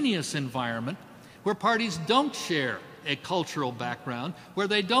heterogeneous environment where parties don't share a cultural background, where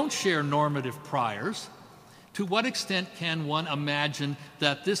they don't share normative priors? To what extent can one imagine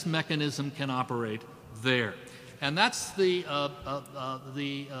that this mechanism can operate there? And that's the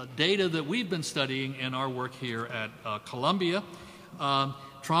data that we've been studying in our work here at Columbia,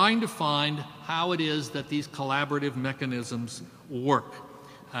 trying to find how it is that these collaborative mechanisms work.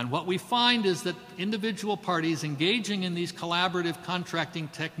 And what we find is that individual parties engaging in these collaborative contracting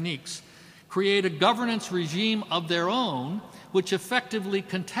techniques create a governance regime of their own, which effectively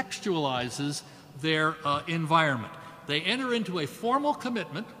contextualizes their environment. They enter into a formal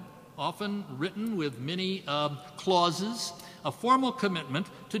commitment, often written with many clauses, a formal commitment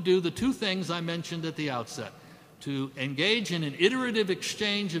to do the two things I mentioned at the outset: to engage in an iterative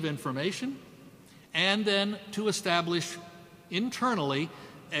exchange of information, and then to establish internally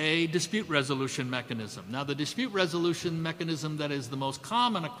a dispute resolution mechanism. Now, the dispute resolution mechanism that is the most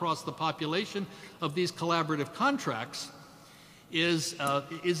common across the population of these collaborative contracts is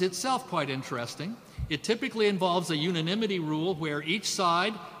itself quite interesting. It typically involves a unanimity rule where each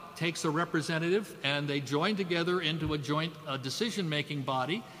side takes a representative and they join together into a joint decision-making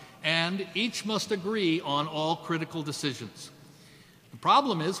body, and each must agree on all critical decisions. The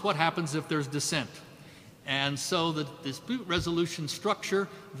problem is, what happens if there's dissent? And so the dispute resolution structure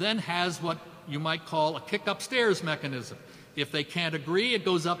then has what you might call a kick upstairs mechanism. If they can't agree, it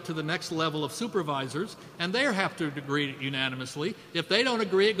goes up to the next level of supervisors, and they have to agree unanimously. If they don't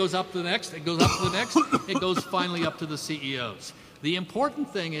agree, it goes up to the next, it goes up to the next, it goes finally up to the CEOs. The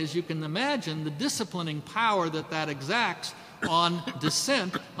important thing is, you can imagine the disciplining power that exacts on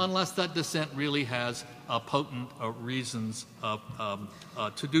dissent, unless that dissent really has potent reasons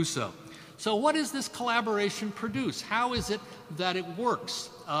to do so. So what does this collaboration produce? How is it that it works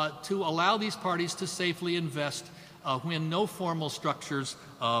to allow these parties to safely invest when no formal structures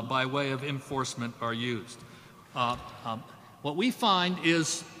by way of enforcement are used? What we find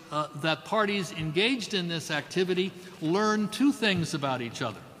is that parties engaged in this activity learn two things about each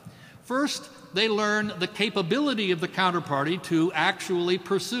other. First, they learn the capability of the counterparty to actually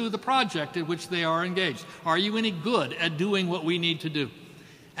pursue the project in which they are engaged. Are you any good at doing what we need to do?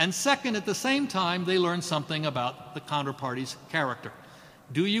 And second, at the same time, they learn something about the counterparty's character.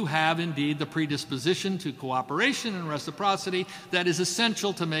 Do you have indeed the predisposition to cooperation and reciprocity that is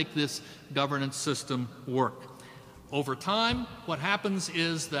essential to make this governance system work? Over time, what happens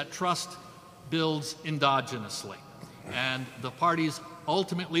is that trust builds endogenously, and the parties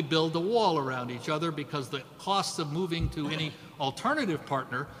ultimately build a wall around each other, because the costs of moving to any alternative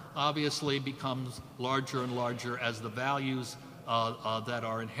partner obviously becomes larger and larger as the values that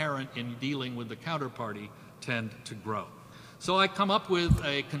are inherent in dealing with the counterparty tend to grow. So I come up with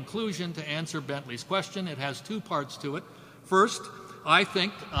a conclusion to answer Bentley's question. It has two parts to it. First, I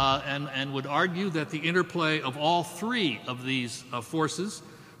think and would argue that the interplay of all three of these forces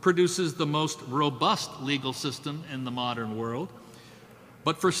produces the most robust legal system in the modern world.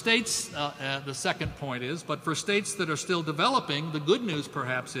 But for states, the second point is, but for states that are still developing, the good news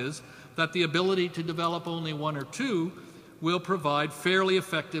perhaps is that the ability to develop only one or two will provide fairly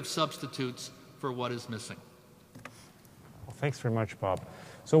effective substitutes for what is missing. Well, thanks very much, Bob.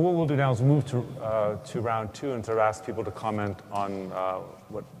 So what we'll do now is move to round two and sort of ask people to comment on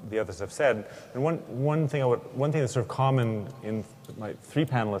what the others have said. And one thing that's sort of common in my three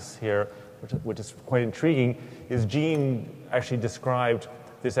panelists here, which is quite intriguing, is Jean actually described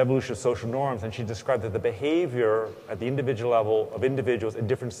this evolution of social norms, and she described that the behavior at the individual level of individuals in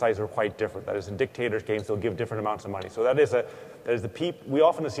different societies are quite different. That is, in dictators' games, they'll give different amounts of money. So that is the people. We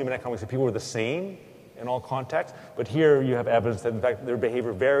often assume in economics that people are the same in all contexts, but here you have evidence that in fact their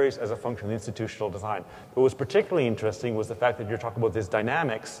behavior varies as a function of the institutional design. But what was particularly interesting was the fact that you're talking about this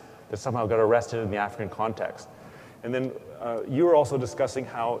dynamics that somehow got arrested in the African context. And then you were also discussing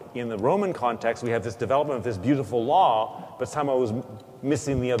how in the Roman context we have this development of this beautiful law, but somehow it was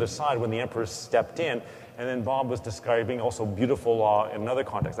missing the other side when the emperor stepped in. And then Bob was describing also beautiful law in another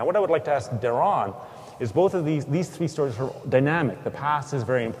context. Now what I would like to ask Daron is both of these three stories are dynamic. The past is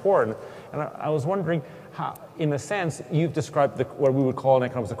very important. And I was wondering how, in a sense, you've described what we would call in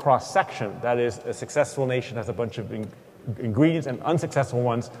economics a cross-section. That is, a successful nation has a bunch of ingredients, and unsuccessful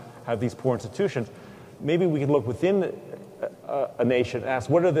ones have these poor institutions. Maybe we could look within a nation and ask,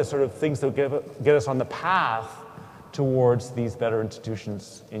 what are the sort of things that get us on the path towards these better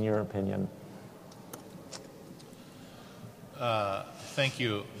institutions, in your opinion? Thank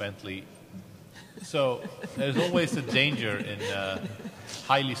you, Bentley. So there's always a danger in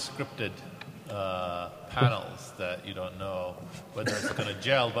highly scripted panels that you don't know whether it's going to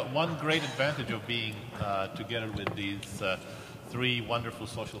gel. But one great advantage of being together with these three wonderful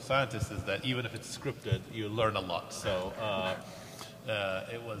social scientists is that even if it's scripted, you learn a lot. So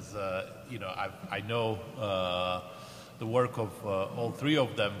it was, I know the work of all three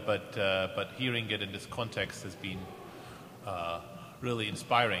of them, but hearing it in this context has been really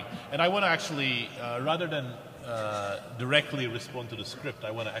inspiring. And I want to actually, rather than directly respond to the script,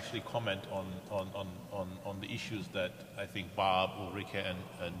 I want to actually comment on the issues that I think Bob, Ulrike,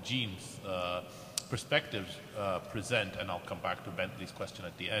 and Jean's perspectives present, and I'll come back to Bentley's question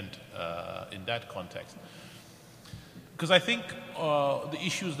at the end in that context. Because I think the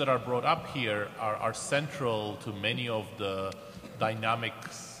issues that are brought up here are central to many of the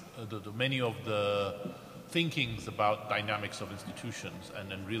dynamics, many of the thinkings about dynamics of institutions, and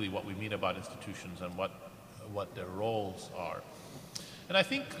then really what we mean about institutions and what their roles are. And I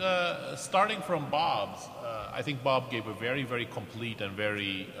think starting from Bob's, I think Bob gave a very, very complete and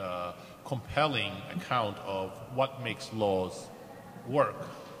very compelling account of what makes laws work.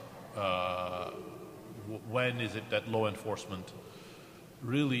 When is it that law enforcement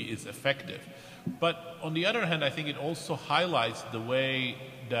really is effective? But on the other hand, I think it also highlights the way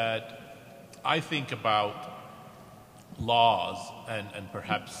that I think about laws and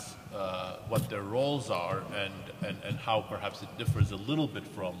perhaps what their roles are and how perhaps it differs a little bit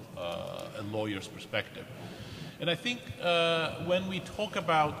from a lawyer's perspective. And I think when we talk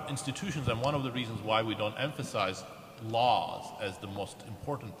about institutions, and one of the reasons why we don't emphasize laws as the most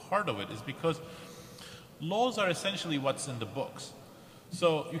important part of it is because laws are essentially what's in the books.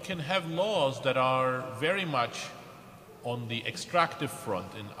 So you can have laws that are very much on the extractive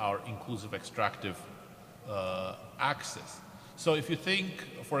front in our inclusive extractive axis. So if you think,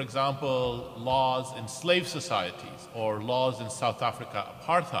 for example, laws in slave societies or laws in South Africa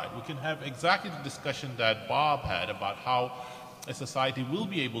apartheid, we can have exactly the discussion that Bob had about how a society will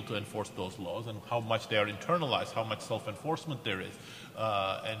be able to enforce those laws and how much they are internalized, how much self-enforcement there is,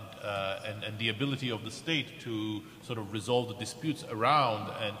 and the ability of the state to sort of resolve the disputes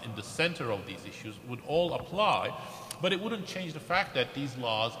around and in the center of these issues would all apply. But it wouldn't change the fact that these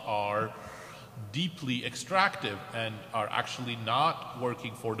laws are deeply extractive and are actually not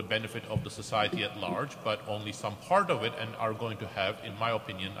working for the benefit of the society at large, but only some part of it, and are going to have, in my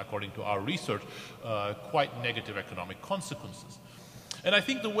opinion, according to our research, quite negative economic consequences. And I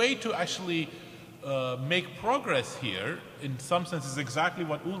think the way to actually make progress here, in some sense, is exactly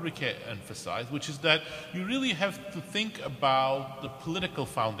what Ulrike emphasized, which is that you really have to think about the political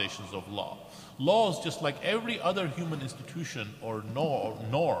foundations of law. Laws, just like every other human institution or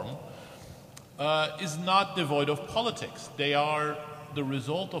norm, is not devoid of politics. They are the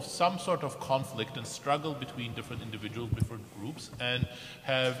result of some sort of conflict and struggle between different individuals, different groups, and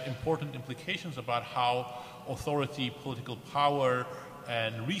have important implications about how authority, political power,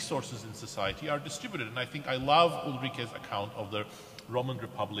 and resources in society are distributed. And I think I love Ulrike's account of the Roman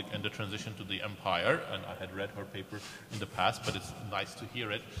Republic and the transition to the empire, and I had read her paper in the past, but it's nice to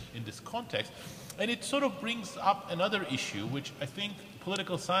hear it in this context. And it sort of brings up another issue, which I think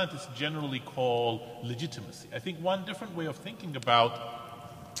political scientists generally call legitimacy. I think one different way of thinking about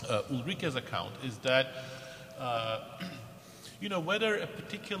Ulrike's account is that, whether a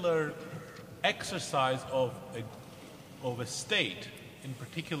particular exercise of a state in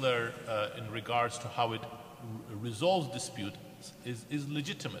particular in regards to how it resolves disputes is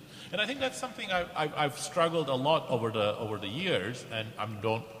legitimate. And I think that's something I've struggled a lot over the years, and I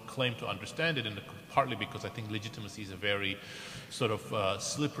don't claim to understand it, partly because I think legitimacy is a very sort of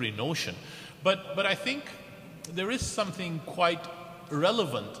slippery notion. But I think there is something quite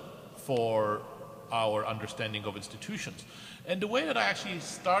relevant for our understanding of institutions. And the way that I actually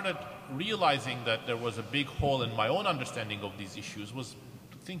started realizing that there was a big hole in my own understanding of these issues was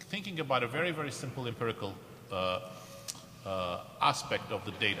thinking about a very, very simple empirical aspect of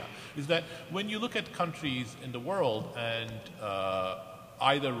the data, is that when you look at countries in the world and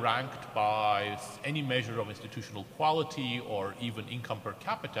either ranked by any measure of institutional quality or even income per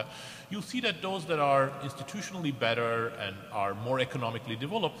capita, you'll see that those that are institutionally better and are more economically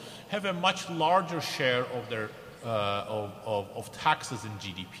developed have a much larger share of their of taxes in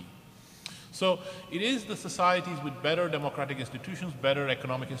GDP. So it is the societies with better democratic institutions, better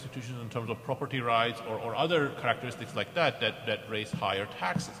economic institutions in terms of property rights or other characteristics like that raise higher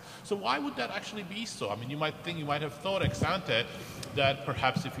taxes. So why would that actually be so? I mean, you might have thought ex ante that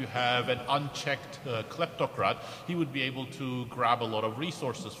perhaps if you have an unchecked kleptocrat, he would be able to grab a lot of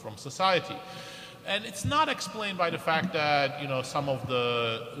resources from society. And it's not explained by the fact that, you know, some of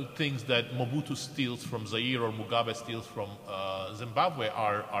the things that Mobutu steals from Zaire or Mugabe steals from Zimbabwe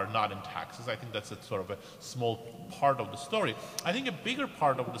are not in taxes. I think that's a sort of a small part of the story. I think a bigger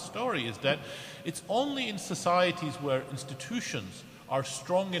part of the story is that it's only in societies where institutions are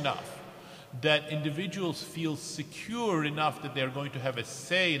strong enough that individuals feel secure enough that they're going to have a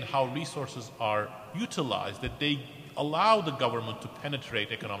say in how resources are utilized, that they allow the government to penetrate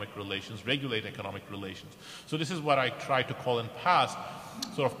economic relations, regulate economic relations. So this is what I try to call in past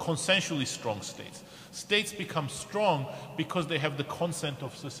sort of consensually strong states. States become strong because they have the consent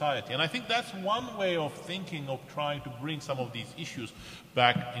of society. And I think that's one way of thinking of trying to bring some of these issues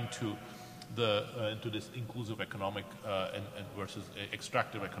back into this inclusive economic and versus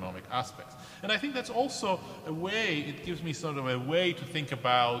extractive economic aspects. And I think that's also a way, it gives me sort of a way to think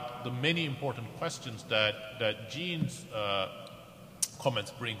about the many important questions that Jean's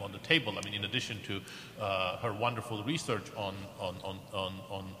comments bring on the table. I mean, in addition to her wonderful research on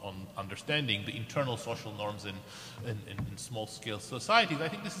understanding the internal social norms in small-scale societies, I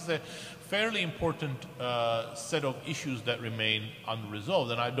think this is a fairly important set of issues that remain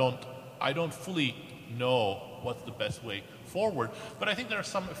unresolved. And I don't fully know what's the best way forward, but I think there are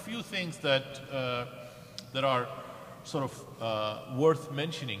a few things that are sort of worth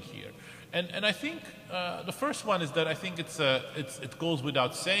mentioning here. And I think the first one is that I think it goes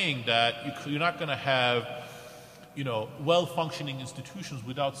without saying that you're not going to have, you know, well-functioning institutions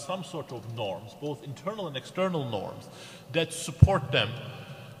without some sort of norms, both internal and external norms, that support them.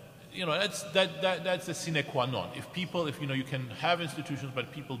 You know, that's a sine qua non. If you know, you can have institutions,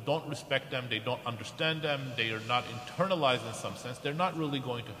 but people don't respect them, they don't understand them, they are not internalized in some sense, they're not really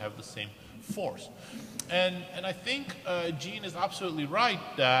going to have the same force. And I think Jean is absolutely right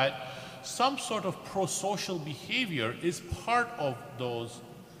that some sort of pro-social behavior is part of those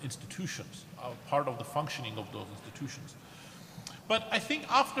institutions, part of the functioning of those institutions. But I think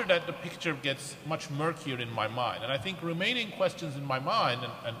after that, the picture gets much murkier in my mind. And I think remaining questions in my mind,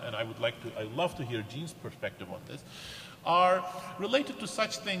 and I'd love to hear Jean's perspective on this, are related to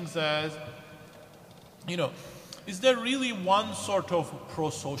such things as, you know, is there really one sort of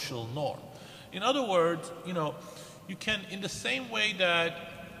pro-social norm? In other words, you know, you can, in the same way that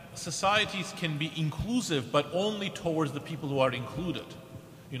societies can be inclusive, but only towards the people who are included.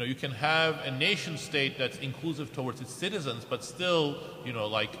 You know, you can have a nation state that's inclusive towards its citizens, but still, you know,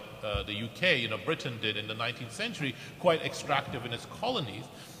 like the UK, you know, Britain did in the 19th century, quite extractive in its colonies.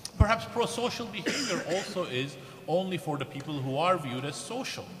 Perhaps pro-social behavior also is only for the people who are viewed as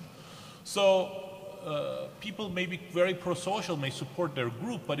social. So people may be very pro-social, may support their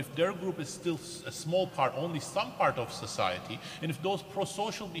group, but if their group is still a small part, only some part of society, and if those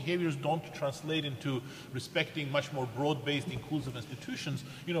pro-social behaviors don't translate into respecting much more broad-based inclusive institutions,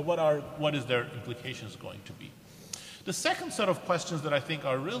 you know, what is their implications going to be? The second set of questions that I think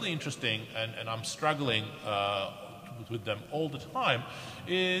are really interesting, and I'm struggling with them all the time,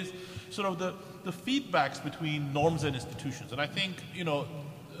 is sort of the feedbacks between norms and institutions. And I think, you know,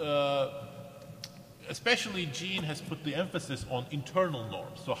 especially Jean has put the emphasis on internal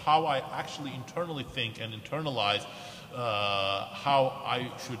norms, so how I actually internally think and internalize how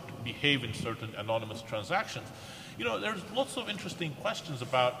I should behave in certain anonymous transactions. You know, there's lots of interesting questions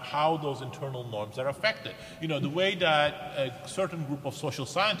about how those internal norms are affected. You know, the way that a certain group of social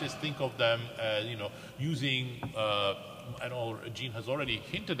scientists think of them, you know, using, and Jean has already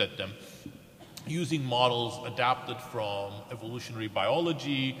hinted at them, using models adapted from evolutionary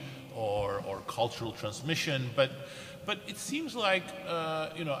biology or cultural transmission, but it seems like,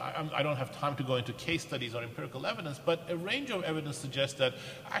 you know, I don't have time to go into case studies or empirical evidence, but a range of evidence suggests that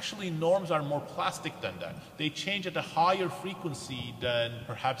actually norms are more plastic than that. They change at a higher frequency than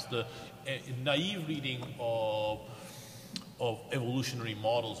perhaps the naive reading of evolutionary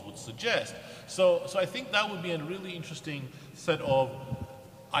models would suggest. So I think that would be a really interesting set of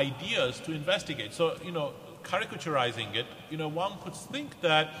ideas to investigate. So, you know, caricaturizing it, you know, one could think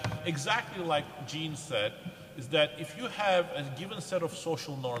that exactly like Jean said, is that if you have a given set of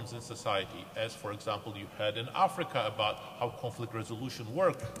social norms in society, as for example you had in Africa about how conflict resolution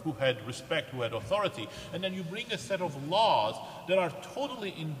worked, who had respect, who had authority, and then you bring a set of laws that are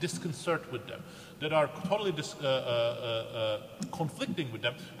totally in disconcert with them, that are totally conflicting with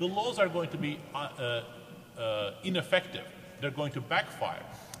them, the laws are going to be ineffective. They're going to backfire.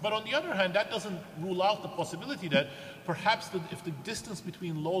 But on the other hand, that doesn't rule out the possibility that perhaps if the distance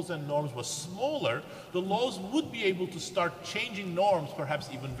between laws and norms was smaller, the laws would be able to start changing norms perhaps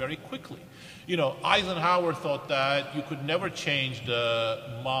even very quickly. You know, Eisenhower thought that you could never change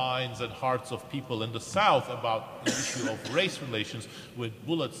the minds and hearts of people in the South about the issue of race relations with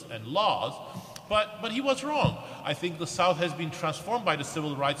bullets and laws. But he was wrong. I think the South has been transformed by the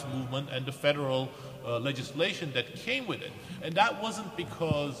civil rights movement and the federal legislation that came with it. And that wasn't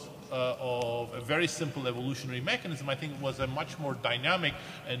because of a very simple evolutionary mechanism. I think it was a much more dynamic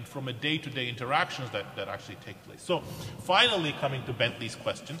and from a day-to-day interactions that actually take place. So finally, coming to Bentley's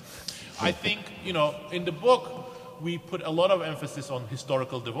question, I think, you know, in the book, we put a lot of emphasis on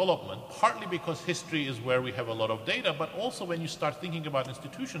historical development, partly because history is where we have a lot of data, but also when you start thinking about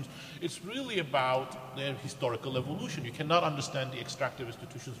institutions, it's really about their historical evolution. You cannot understand the extractive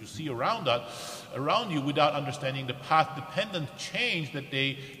institutions you see around you without understanding the path-dependent change that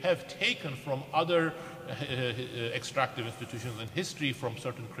they have taken from other extractive institutions in history from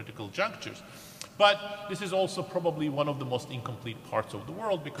certain critical junctures. But this is also probably one of the most incomplete parts of the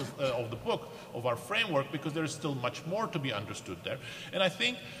world, because of the book, of our framework, because there is still much more to be understood there. And I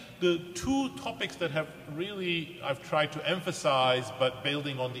think the two topics that I've tried to emphasize, but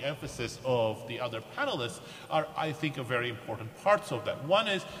building on the emphasis of the other panelists, are, I think, a very important parts of that. One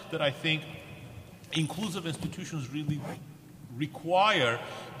is that I think inclusive institutions really require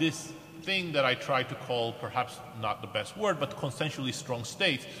this thing that I try to call, perhaps not the best word, but consensually strong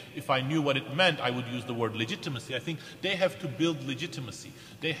states. If I knew what it meant, I would use the word legitimacy. I think they have to build legitimacy.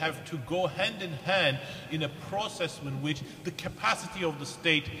 They have to go hand in hand in a process in which the capacity of the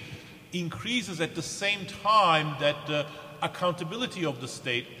state increases at the same time that the accountability of the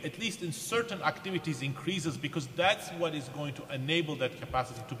state, at least in certain activities, increases, because that's what is going to enable that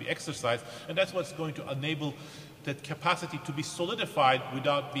capacity to be exercised, and that's what's going to enable that capacity to be solidified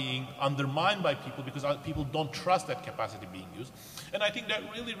without being undermined by people, because people don't trust that capacity being used. And I think that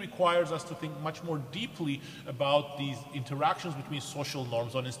really requires us to think much more deeply about these interactions between social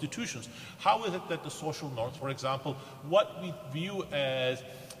norms and institutions. How is it that the social norms, for example, what we view as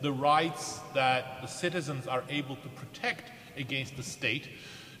the rights that the citizens are able to protect against the state,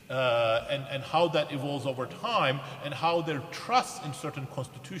 and how that evolves over time, and how their trust in certain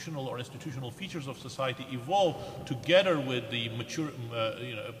constitutional or institutional features of society evolve together with the mature,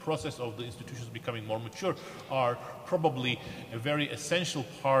 process of the institutions becoming more mature, are probably a very essential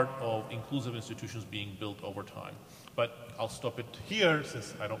part of inclusive institutions being built over time. But I'll stop it here,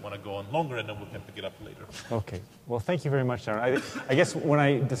 since I don't want to go on longer, and then we can pick it up later. Okay. Well, thank you very much, Daron. I guess when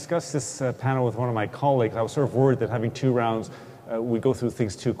I discussed this panel with one of my colleagues, I was sort of worried that having two rounds, we go through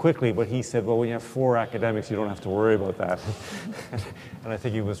things too quickly, but he said, well, when you have 4 academics, you don't have to worry about that. And I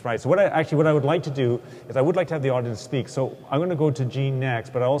think he was right. So what I would like to do is I would like to have the audience speak. So I'm going to go to Jean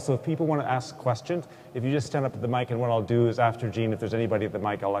next, but also if people want to ask questions, if you just stand up at the mic, and what I'll do is after Jean, if there's anybody at the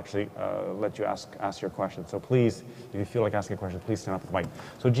mic, I'll actually let you ask your question. So please, if you feel like asking a question, please stand up at the mic.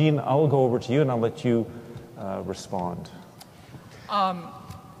 So Jean, I'll go over to you and I'll let you respond.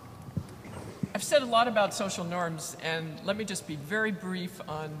 I've said a lot about social norms, and let me just be very brief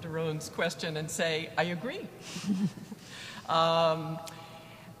on Daron's question and say I agree.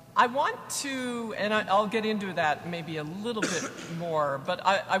 I want to, and I'll get into that maybe a little bit more, but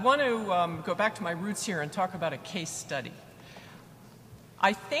I want to go back to my roots here and talk about a case study.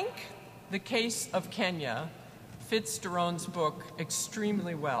 I think the case of Kenya fits Daron's book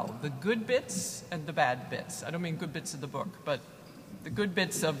extremely well. The good bits and the bad bits. I don't mean good bits of the book, but the good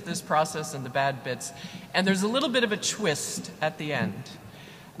bits of this process and the bad bits. And there's a little bit of a twist at the end.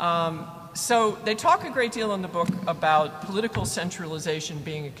 So they talk a great deal in the book about political centralization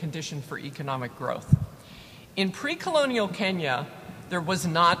being a condition for economic growth. In pre-colonial Kenya, there was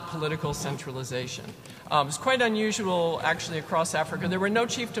not political centralization. It was quite unusual, actually, across Africa. There were no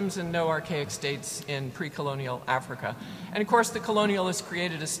chiefdoms and no archaic states in pre-colonial Africa. And of course, the colonialists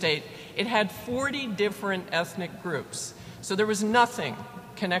created a state. It had 40 different ethnic groups. So there was nothing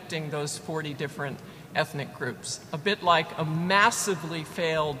connecting those 40 different ethnic groups, a bit like a massively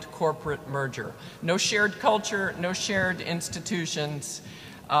failed corporate merger. No shared culture, no shared institutions,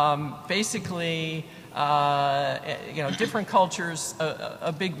 basically, different cultures,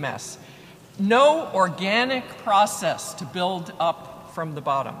 a big mess. No organic process to build up from the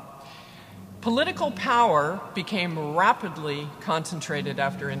bottom. Political power became rapidly concentrated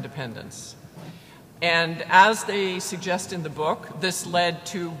after independence. And as they suggest in the book, this led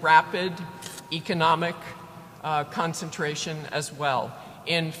to rapid economic concentration as well,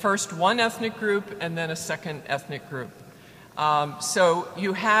 in first one ethnic group and then a second ethnic group. So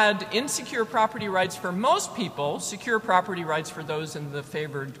you had insecure property rights for most people, secure property rights for those in the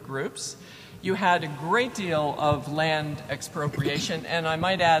favored groups. You had a great deal of land expropriation, and I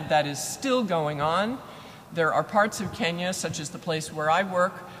might add that is still going on. There are parts of Kenya, such as the place where I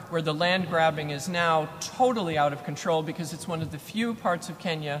work, where the land grabbing is now totally out of control because it's one of the few parts of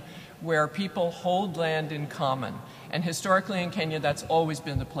Kenya where people hold land in common. And historically in Kenya, that's always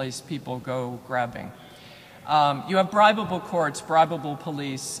been the place people go grabbing. You have bribable courts, bribable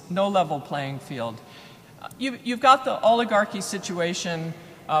police, no level playing field. You've got the oligarchy situation,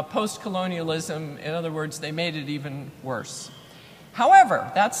 post-colonialism. In other words, they made it even worse.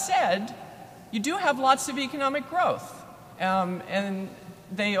 However, that said, you do have lots of economic growth. And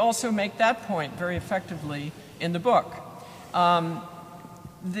they also make that point very effectively in the book.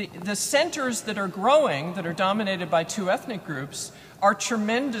 The centers that are growing, that are dominated by two ethnic groups, are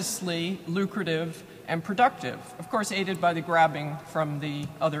tremendously lucrative and productive, of course aided by the grabbing from the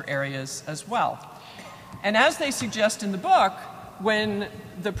other areas as well. And as they suggest in the book, when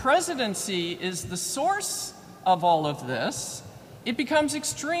the presidency is the source of all of this, it becomes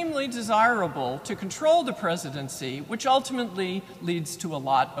extremely desirable to control the presidency, which ultimately leads to a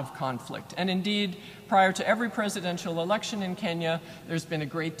lot of conflict. And indeed, prior to every presidential election in Kenya, there's been a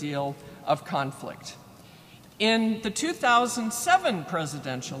great deal of conflict. In the 2007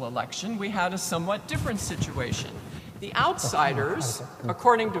 presidential election, we had a somewhat different situation. The outsiders,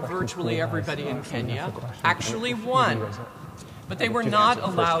 according to virtually everybody in Kenya, actually won. But they were not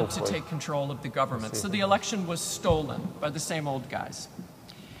allowed to take control of the government, so the election was stolen by the same old guys.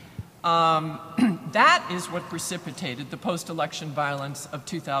 That is what precipitated the post-election violence of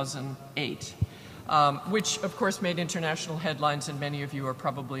 2008, which of course made international headlines, and many of you are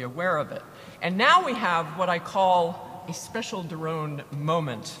probably aware of it. And now we have what I call a special Daron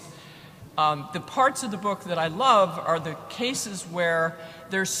moment. The parts of the book that I love are the cases where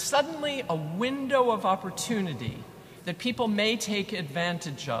there's suddenly a window of opportunity that people may take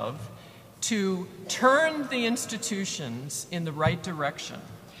advantage of to turn the institutions in the right direction.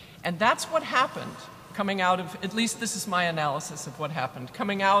 And that's what happened coming out of, at least this is my analysis of what happened,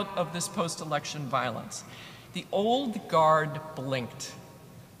 coming out of this post-election violence. The old guard blinked.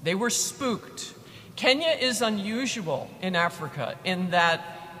 They were spooked. Kenya is unusual in Africa in that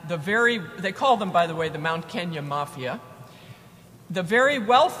they call them, by the way, the Mount Kenya Mafia. The very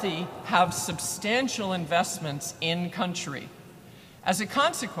wealthy have substantial investments in country. As a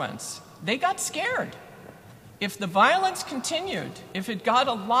consequence, they got scared. If the violence continued, if it got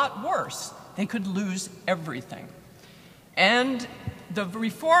a lot worse, they could lose everything. And the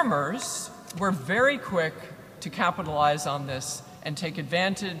reformers were very quick to capitalize on this and take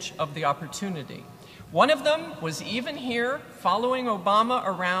advantage of the opportunity. One of them was even here, following Obama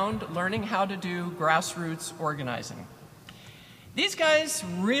around, learning how to do grassroots organizing. These guys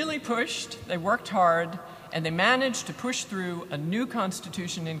really pushed, they worked hard, and they managed to push through a new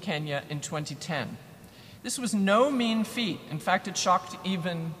constitution in Kenya in 2010. This was no mean feat. In fact, it shocked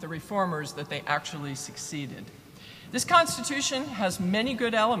even the reformers that they actually succeeded. This constitution has many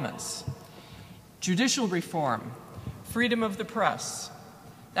good elements. Judicial reform, freedom of the press.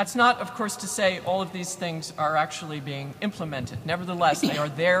 That's not, of course, to say all of these things are actually being implemented. Nevertheless, they are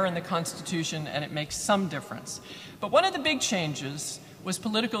there in the Constitution, and it makes some difference. But one of the big changes was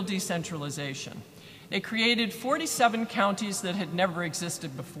political decentralization. They created 47 counties that had never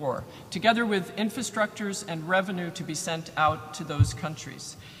existed before, together with infrastructures and revenue to be sent out to those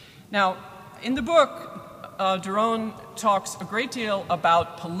countries. Now, in the book, Daron talks a great deal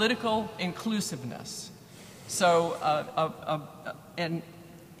about political inclusiveness. So,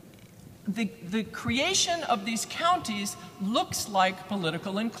 the creation of these counties looks like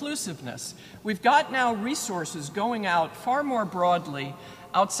political inclusiveness. We've got now resources going out far more broadly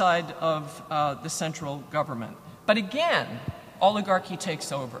outside of the central government. But again, oligarchy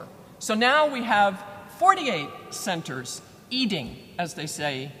takes over. So now we have 48 centers eating, as they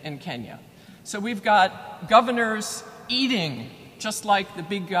say in Kenya. So we've got governors eating, just like the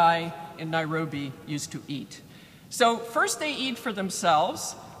big guy in Nairobi used to eat. So first they eat for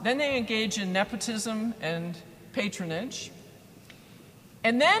themselves, then they engage in nepotism and patronage.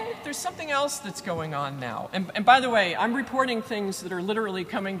 And then there's something else that's going on now. And by the way, I'm reporting things that are literally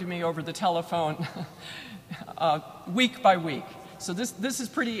coming to me over the telephone week by week. So this is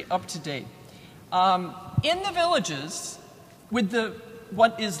pretty up to date. In the villages, with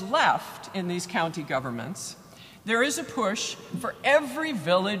what is left in these county governments, there is a push for every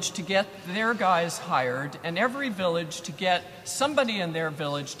village to get their guys hired and every village to get somebody in their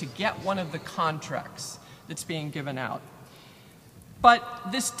village to get one of the contracts that's being given out. But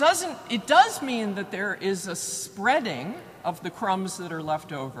it does mean that there is a spreading of the crumbs that are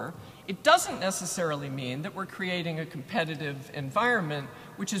left over. It doesn't necessarily mean that we're creating a competitive environment,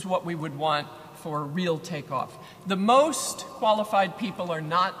 which is what we would want for real takeoff. The most qualified people are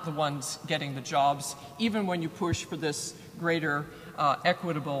not the ones getting the jobs, even when you push for this greater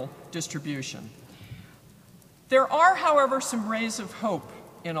equitable distribution. There are, however, some rays of hope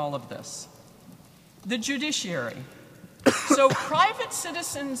in all of this. The judiciary. So private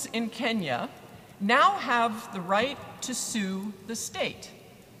citizens in Kenya now have the right to sue the state.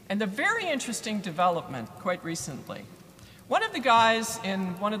 And the very interesting development quite recently. One of the guys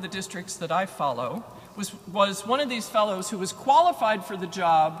in one of the districts that I follow was one of these fellows who was qualified for the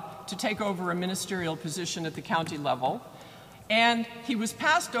job to take over a ministerial position at the county level. And he was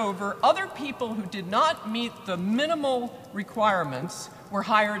passed over. Other people who did not meet the minimal requirements were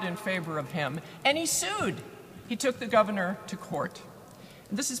hired in favor of him. And he sued. He took the governor to court.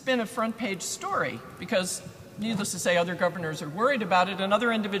 And this has been a front page story because, needless to say, other governors are worried about it and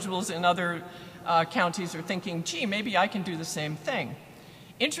other individuals in other counties are thinking, gee, maybe I can do the same thing.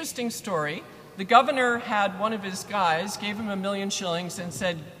 Interesting story. The governor had one of his guys, gave him 1 million shillings and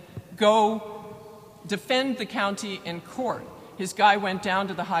said, go defend the county in court. His guy went down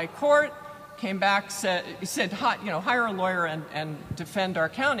to the high court, came back, said, hire a lawyer and defend our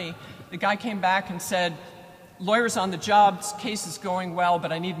county. The guy came back and said, lawyer's on the job, case is going well,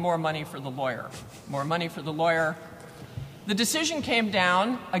 but I need more money for the lawyer. More money for the lawyer. The decision came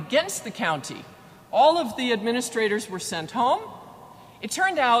down against the county. All of the administrators were sent home. It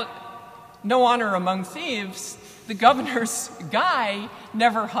turned out, no honor among thieves, the governor's guy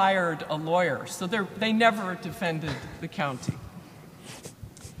never hired a lawyer, so they never defended the county.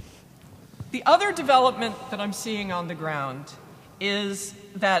 The other development that I'm seeing on the ground is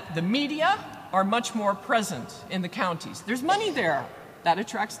that the media are much more present in the counties. There's money there. That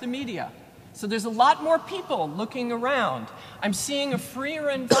attracts the media. So there's a lot more people looking around. I'm seeing a freer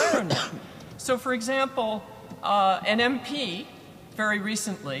environment. So for example, an MP very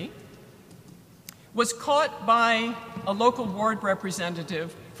recently was caught by a local ward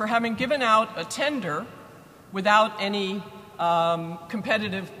representative for having given out a tender without any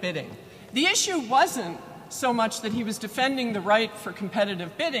competitive bidding. The issue wasn't so much that he was defending the right for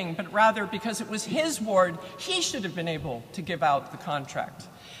competitive bidding, but rather because it was his ward, he should have been able to give out the contract.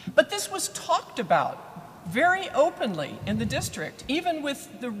 But this was talked about very openly in the district, even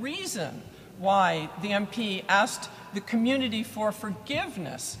with the reason why the MP asked the community for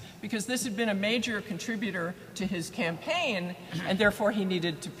forgiveness, because this had been a major contributor to his campaign, and therefore he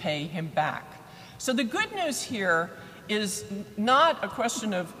needed to pay him back. So the good news here is not a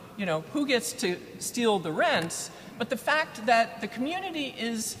question of who gets to steal the rents, but the fact that the community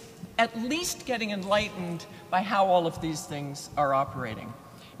is at least getting enlightened by how all of these things are operating.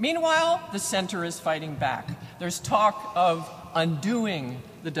 Meanwhile, the center is fighting back. There's talk of undoing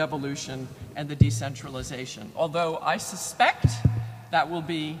the devolution and the decentralization, although I suspect that will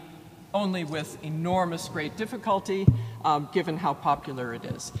be only with enormous great difficulty, given how popular it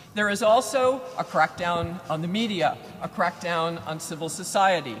is. There is also a crackdown on the media, a crackdown on civil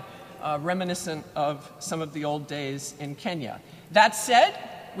society, reminiscent of some of the old days in Kenya. That said,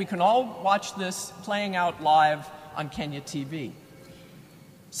 we can all watch this playing out live on Kenya TV.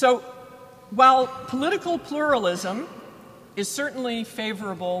 So while political pluralism is certainly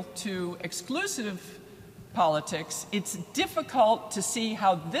favorable to exclusive politics, it's difficult to see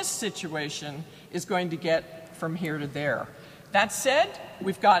how this situation is going to get from here to there. That said,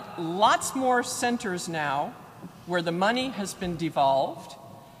 we've got lots more centers now where the money has been devolved,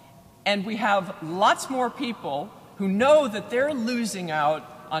 and we have lots more people who know that they're losing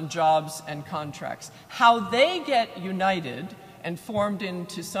out on jobs and contracts. How they get united and formed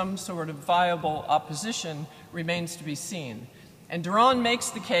into some sort of viable opposition remains to be seen. And Daron makes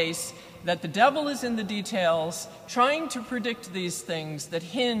the case that the devil is in the details. Trying to predict these things that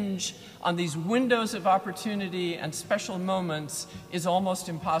hinge on these windows of opportunity and special moments is almost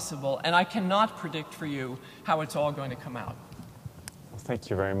impossible, and I cannot predict for you how it's all going to come out. Well, thank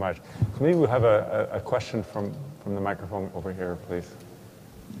you very much. So maybe we'll have a question from the microphone over here, please.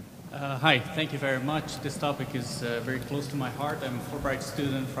 Hi, thank you very much. This topic is very close to my heart. I'm a Fulbright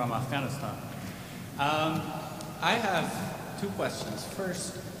student from Afghanistan. I have two questions.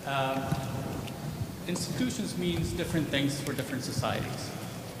 First, institutions means different things for different societies.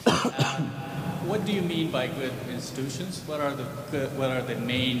 What do you mean by good institutions? What are the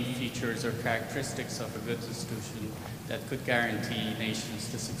main features or characteristics of a good institution that could guarantee nations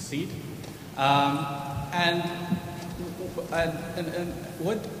to succeed?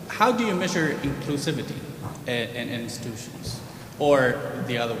 How do you measure inclusivity in institutions, or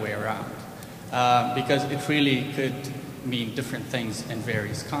the other way around? Because it really could mean different things in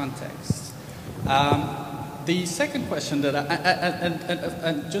various contexts. The second question that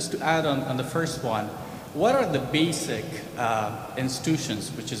and just to add on the first one, what are the basic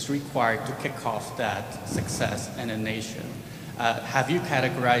institutions which is required to kick off that success in a nation? Have you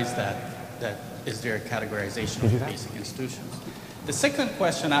categorized that? Is there a categorization of basic institutions? The second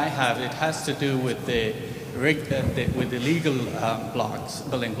question I have, it has to do with the legal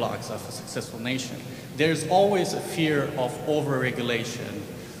building blocks of a successful nation. There's always a fear of over-regulation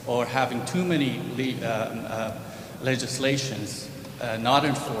or having too many legislations not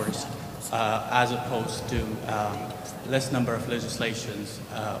enforced as opposed to less number of legislations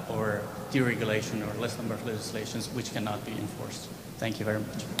or deregulation or less number of legislations which cannot be enforced. Thank you very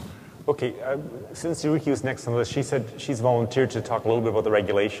much. Okay, since Ulrike was next on the list, she said she's volunteered to talk a little bit about the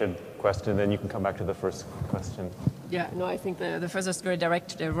regulation question, and then you can come back to the first question. Yeah, no, I think the first is very direct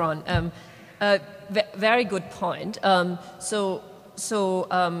to Daron. Very good point. To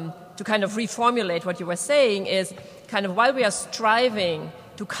kind of reformulate what you were saying is kind of while we are striving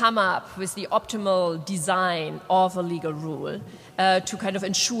to come up with the optimal design of a legal rule to kind of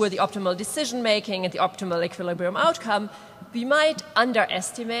ensure the optimal decision making and the optimal equilibrium outcome, we might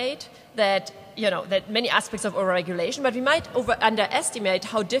underestimate that, that many aspects of overregulation, but we might underestimate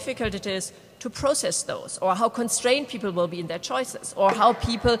how difficult it is to process those, or how constrained people will be in their choices, or how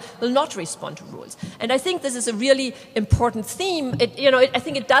people will not respond to rules. And I think this is a really important theme. I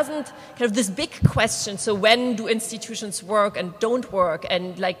think it doesn't kind of this big question. So when do institutions work and don't work?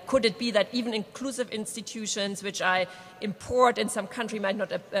 And could it be that even inclusive institutions, which I import in some country, might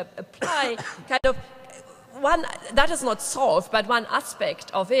not apply? Kind of. One, that is not solved, but one aspect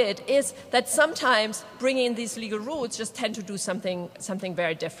of it is that sometimes bringing in these legal rules just tend to do something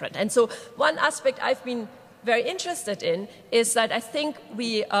very different. And so one aspect I've been very interested in is that I think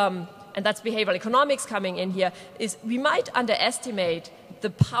we, and that's behavioral economics coming in here, is we might underestimate the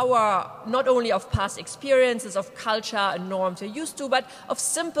power not only of past experiences, of culture and norms we're used to, but of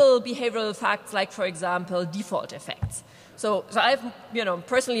simple behavioral facts like, for example, default effects. So I've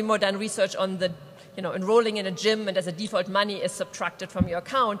personally more done research on the enrolling in a gym, and as a default money is subtracted from your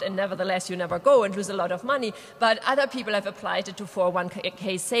account, and nevertheless you never go and lose a lot of money. But other people have applied it to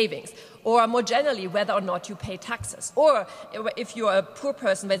 401k savings, or more generally whether or not you pay taxes, or if you're a poor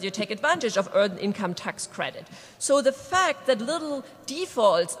person, whether you take advantage of earned income tax credit. So the fact that little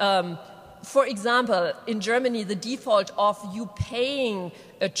defaults, for example, in Germany, the default of you paying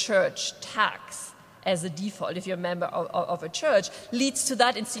a church tax as a default, if you're a member of a church, leads to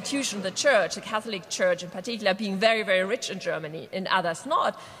that institution, the church, the Catholic Church in particular, being very, very rich in Germany, in others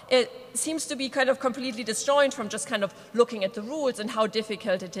not. It seems to be kind of completely disjoined from just kind of looking at the rules and how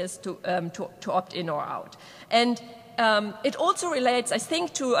difficult it is to opt in or out. And it also relates, I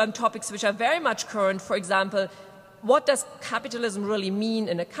think, to topics which are very much current. For example, what does capitalism really mean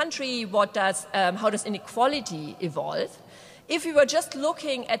in a country? How does inequality evolve? If we were just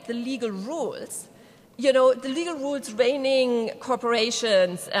looking at the legal rules, the legal rules reigning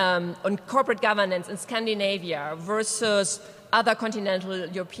corporations on corporate governance in Scandinavia versus other continental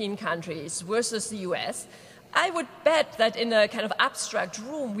European countries versus the US, I would bet that in a kind of abstract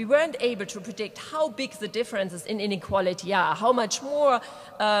room, we weren't able to predict how big the differences in inequality are, how much more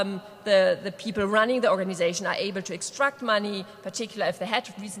the people running the organization are able to extract money, particularly if they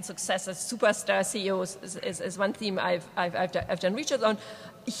had recent successes. Superstar CEOs is one theme I've done research on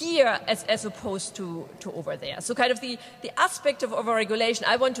here as opposed to over there. So kind of the aspect of overregulation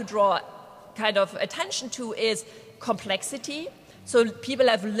I want to draw kind of attention to is complexity. So people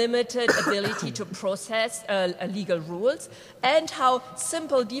have limited ability to process legal rules, and how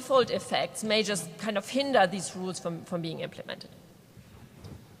simple default effects may just kind of hinder these rules from being implemented.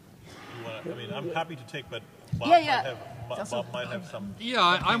 I'm happy to take, but yeah. Bob might have some. Yeah,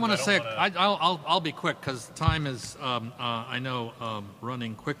 I want to say, I'll be quick because time is, I know,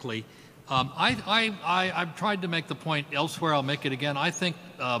 running quickly. I've tried to make the point elsewhere. I'll make it again. I think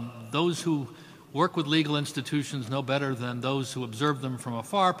those who work with legal institutions know better than those who observe them from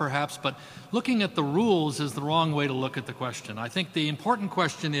afar, perhaps, but looking at the rules is the wrong way to look at the question. I think the important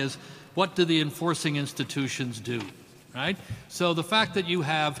question is, what do the enforcing institutions do, right? So the fact that you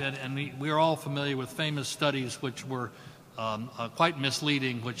have, and we're all familiar with famous studies which were quite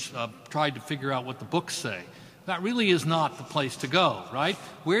misleading, which tried to figure out what the books say. That really is not the place to go, right?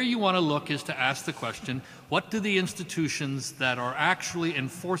 Where you want to look is to ask the question, what do the institutions that are actually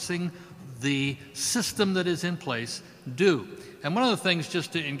enforcing the system that is in place do? And one of the things,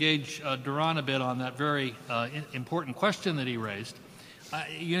 just to engage Daron a bit on that very important question that he raised,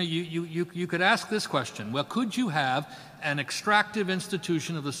 you could ask this question. Well, could you have an extractive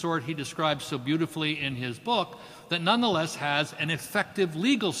institution of the sort he describes so beautifully in his book that nonetheless has an effective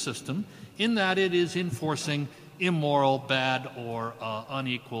legal system in that it is enforcing immoral, bad, or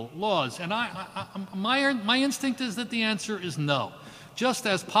unequal laws? And my instinct is that the answer is no. Just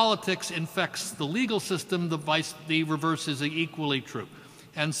as politics infects the legal system, the reverse is equally true.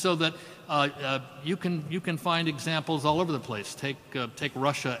 And so that you can find examples all over the place. Take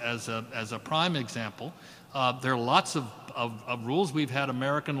Russia as a prime example. There are lots of rules. We've had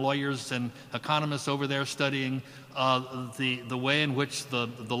American lawyers and economists over there studying the way in which the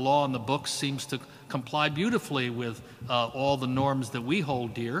law in the books seems to comply beautifully with all the norms that we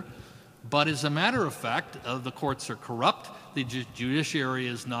hold dear. But as a matter of fact, the courts are corrupt. The judiciary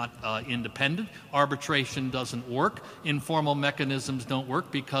is not independent. Arbitration doesn't work. Informal mechanisms don't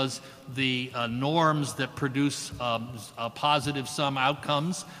work because the norms that produce positive sum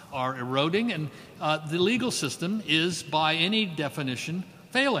outcomes are eroding. And the legal system is, by any definition,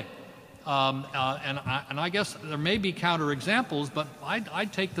 failing. And I guess there may be counterexamples, but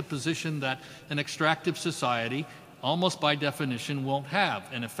I'd take the position that an extractive society, almost by definition, won't have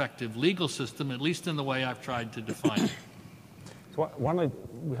an effective legal system, at least in the way I've tried to define it. So why don't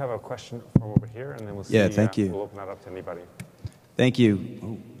we have a question from over here, and then we'll see. Yeah, thank you. We'll open that up to anybody. Thank you.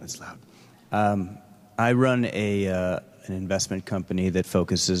 Oh, that's loud. I run an investment company that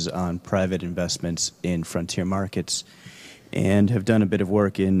focuses on private investments in frontier markets, and have done a bit of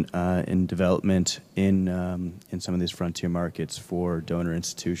work in development in some of these frontier markets for donor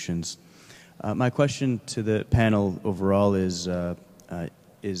institutions. My question to the panel overall is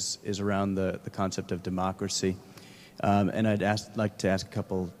around the concept of democracy. And I'd like to ask a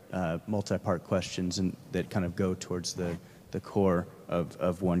couple multi-part questions that kind of go towards the core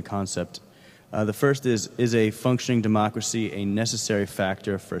of one concept. The first is a functioning democracy a necessary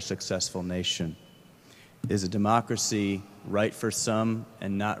factor for a successful nation? Is a democracy right for some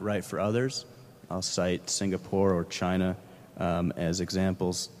and not right for others? I'll cite Singapore or China as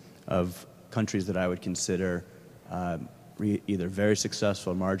examples of countries that I would consider either very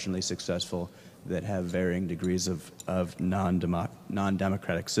successful or marginally successful that have varying degrees of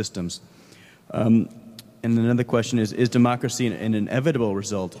non-democratic systems. And another question is democracy an inevitable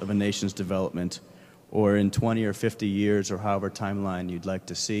result of a nation's development, or in 20 or 50 years, or however timeline you'd like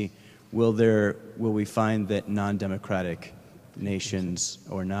to see, will we find that non-democratic nations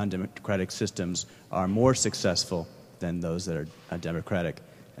or non-democratic systems are more successful than those that are democratic?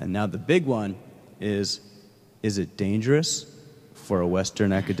 And now the big one is it dangerous for a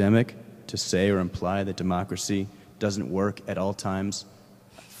Western academic to say or imply that democracy doesn't work at all times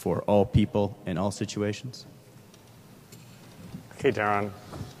for all people in all situations? Okay, Daron.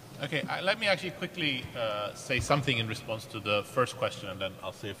 Okay, let me actually quickly say something in response to the first question, and then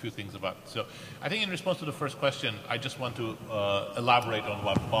I'll say a few things about it. So I think in response to the first question, I just want to elaborate on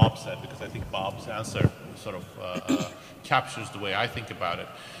what Bob said, because I think Bob's answer sort of captures the way I think about it.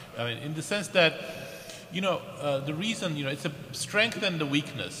 I mean, in the sense that, the reason, it's a strength and a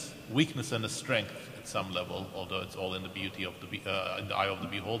weakness and a strength at some level, although it's all in the beauty of in the eye of the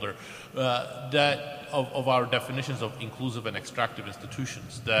beholder, that of our definitions of inclusive and extractive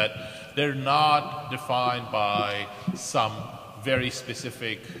institutions, that they're not defined by some very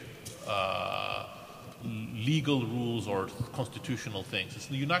specific legal rules or constitutional things.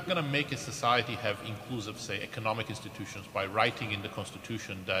 You're not going to make a society have inclusive, say, economic institutions by writing in the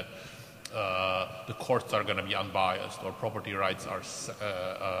Constitution that the courts are going to be unbiased or property rights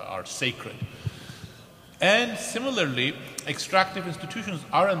are sacred. And similarly, extractive institutions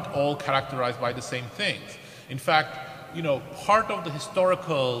aren't all characterized by the same things. In fact, part of the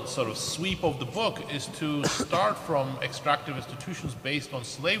historical sort of sweep of the book is to start from extractive institutions based on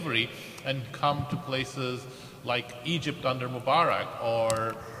slavery and come to places like Egypt under Mubarak,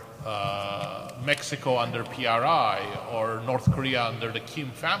 or Mexico under PRI, or North Korea under the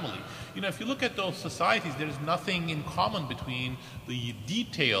Kim family. You know, if you look at those societies, there is nothing in common between the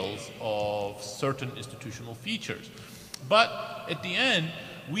details of certain institutional features. But at the end,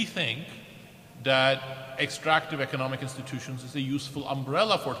 we think that extractive economic institutions is a useful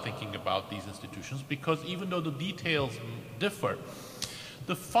umbrella for thinking about these institutions, because even though the details differ,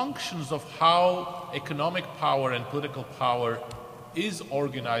 the functions of how economic power and political power is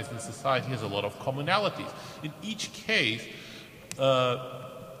organized in society has a lot of commonalities. In each case,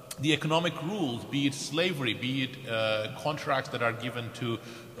 the economic rules, be it slavery, be it contracts that are given to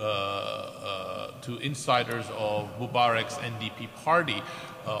insiders of Mubarak's NDP party,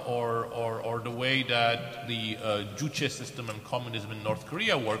 or the way that the Juche system and communism in North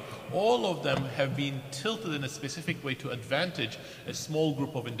Korea work, all of them have been tilted in a specific way to advantage a small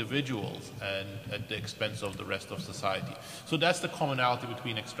group of individuals and at the expense of the rest of society. So that's the commonality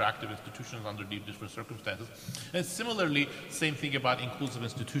between extractive institutions under different circumstances. And similarly, same thing about inclusive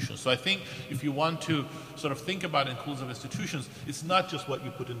institutions. So I think if you want to sort of think about inclusive institutions, it's not just what you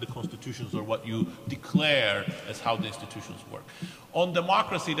put in the constitutions or what you declare as how the institutions work. On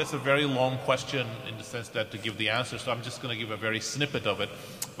democracy, that's a very long question in the sense that to give the answer, so I'm just going to give a very snippet of it.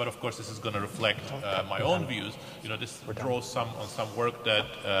 But of course, this is going to reflect my own views. You know, this draws on some work that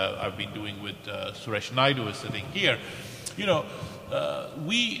I've been doing with Suresh Naidu, is sitting here. You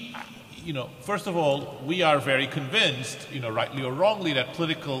know, first of all, we are very convinced, you know, rightly or wrongly, that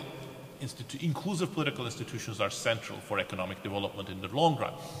inclusive political institutions are central for economic development in the long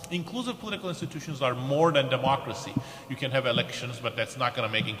run. Inclusive political institutions are more than democracy. You can have elections, but that's not going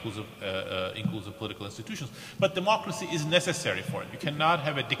to make inclusive political institutions. But democracy is necessary for it. You cannot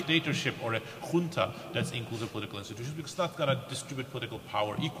have a dictatorship or a junta that's inclusive political institutions, because it's not going to distribute political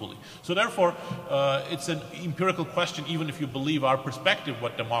power equally. So therefore, it's an empirical question, even if you believe our perspective,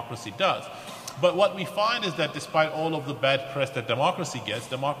 what democracy does. But what we find is that despite all of the bad press that democracy gets,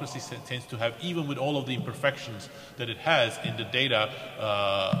 democracy tends to have, even with all of the imperfections that it has in the data,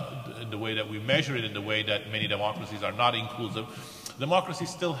 in the way that we measure it, in the way that many democracies are not inclusive, democracies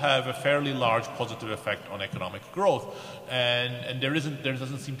still have a fairly large positive effect on economic growth. And there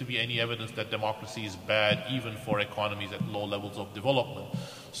doesn't seem to be any evidence that democracy is bad even for economies at low levels of development.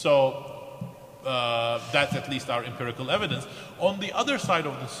 So that's at least our empirical evidence. On the other side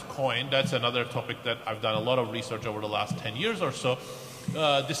of this coin, that's another topic that I've done a lot of research over the last 10 years or so.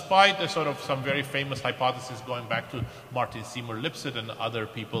 Despite the sort of some very famous hypotheses going back to Martin Seymour Lipset and other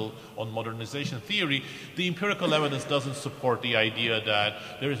people on modernization theory, the empirical evidence doesn't support the idea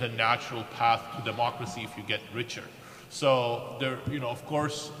that there is a natural path to democracy if you get richer. So there, you know, of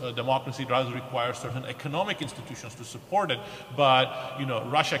course, democracy does require certain economic institutions to support it, but, you know,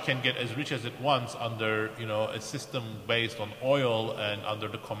 Russia can get as rich as it wants under, you know, a system based on oil and under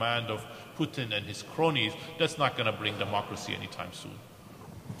the command of Putin and his cronies. That's not going to bring democracy anytime soon.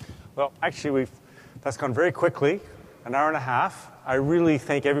 Well, actually, that's gone very quickly, an hour and a half. I really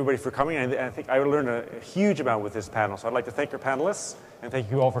thank everybody for coming, and I think I learned a huge amount with this panel. So I'd like to thank our panelists, and thank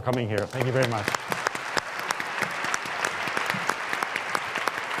you all for coming here. Thank you very much.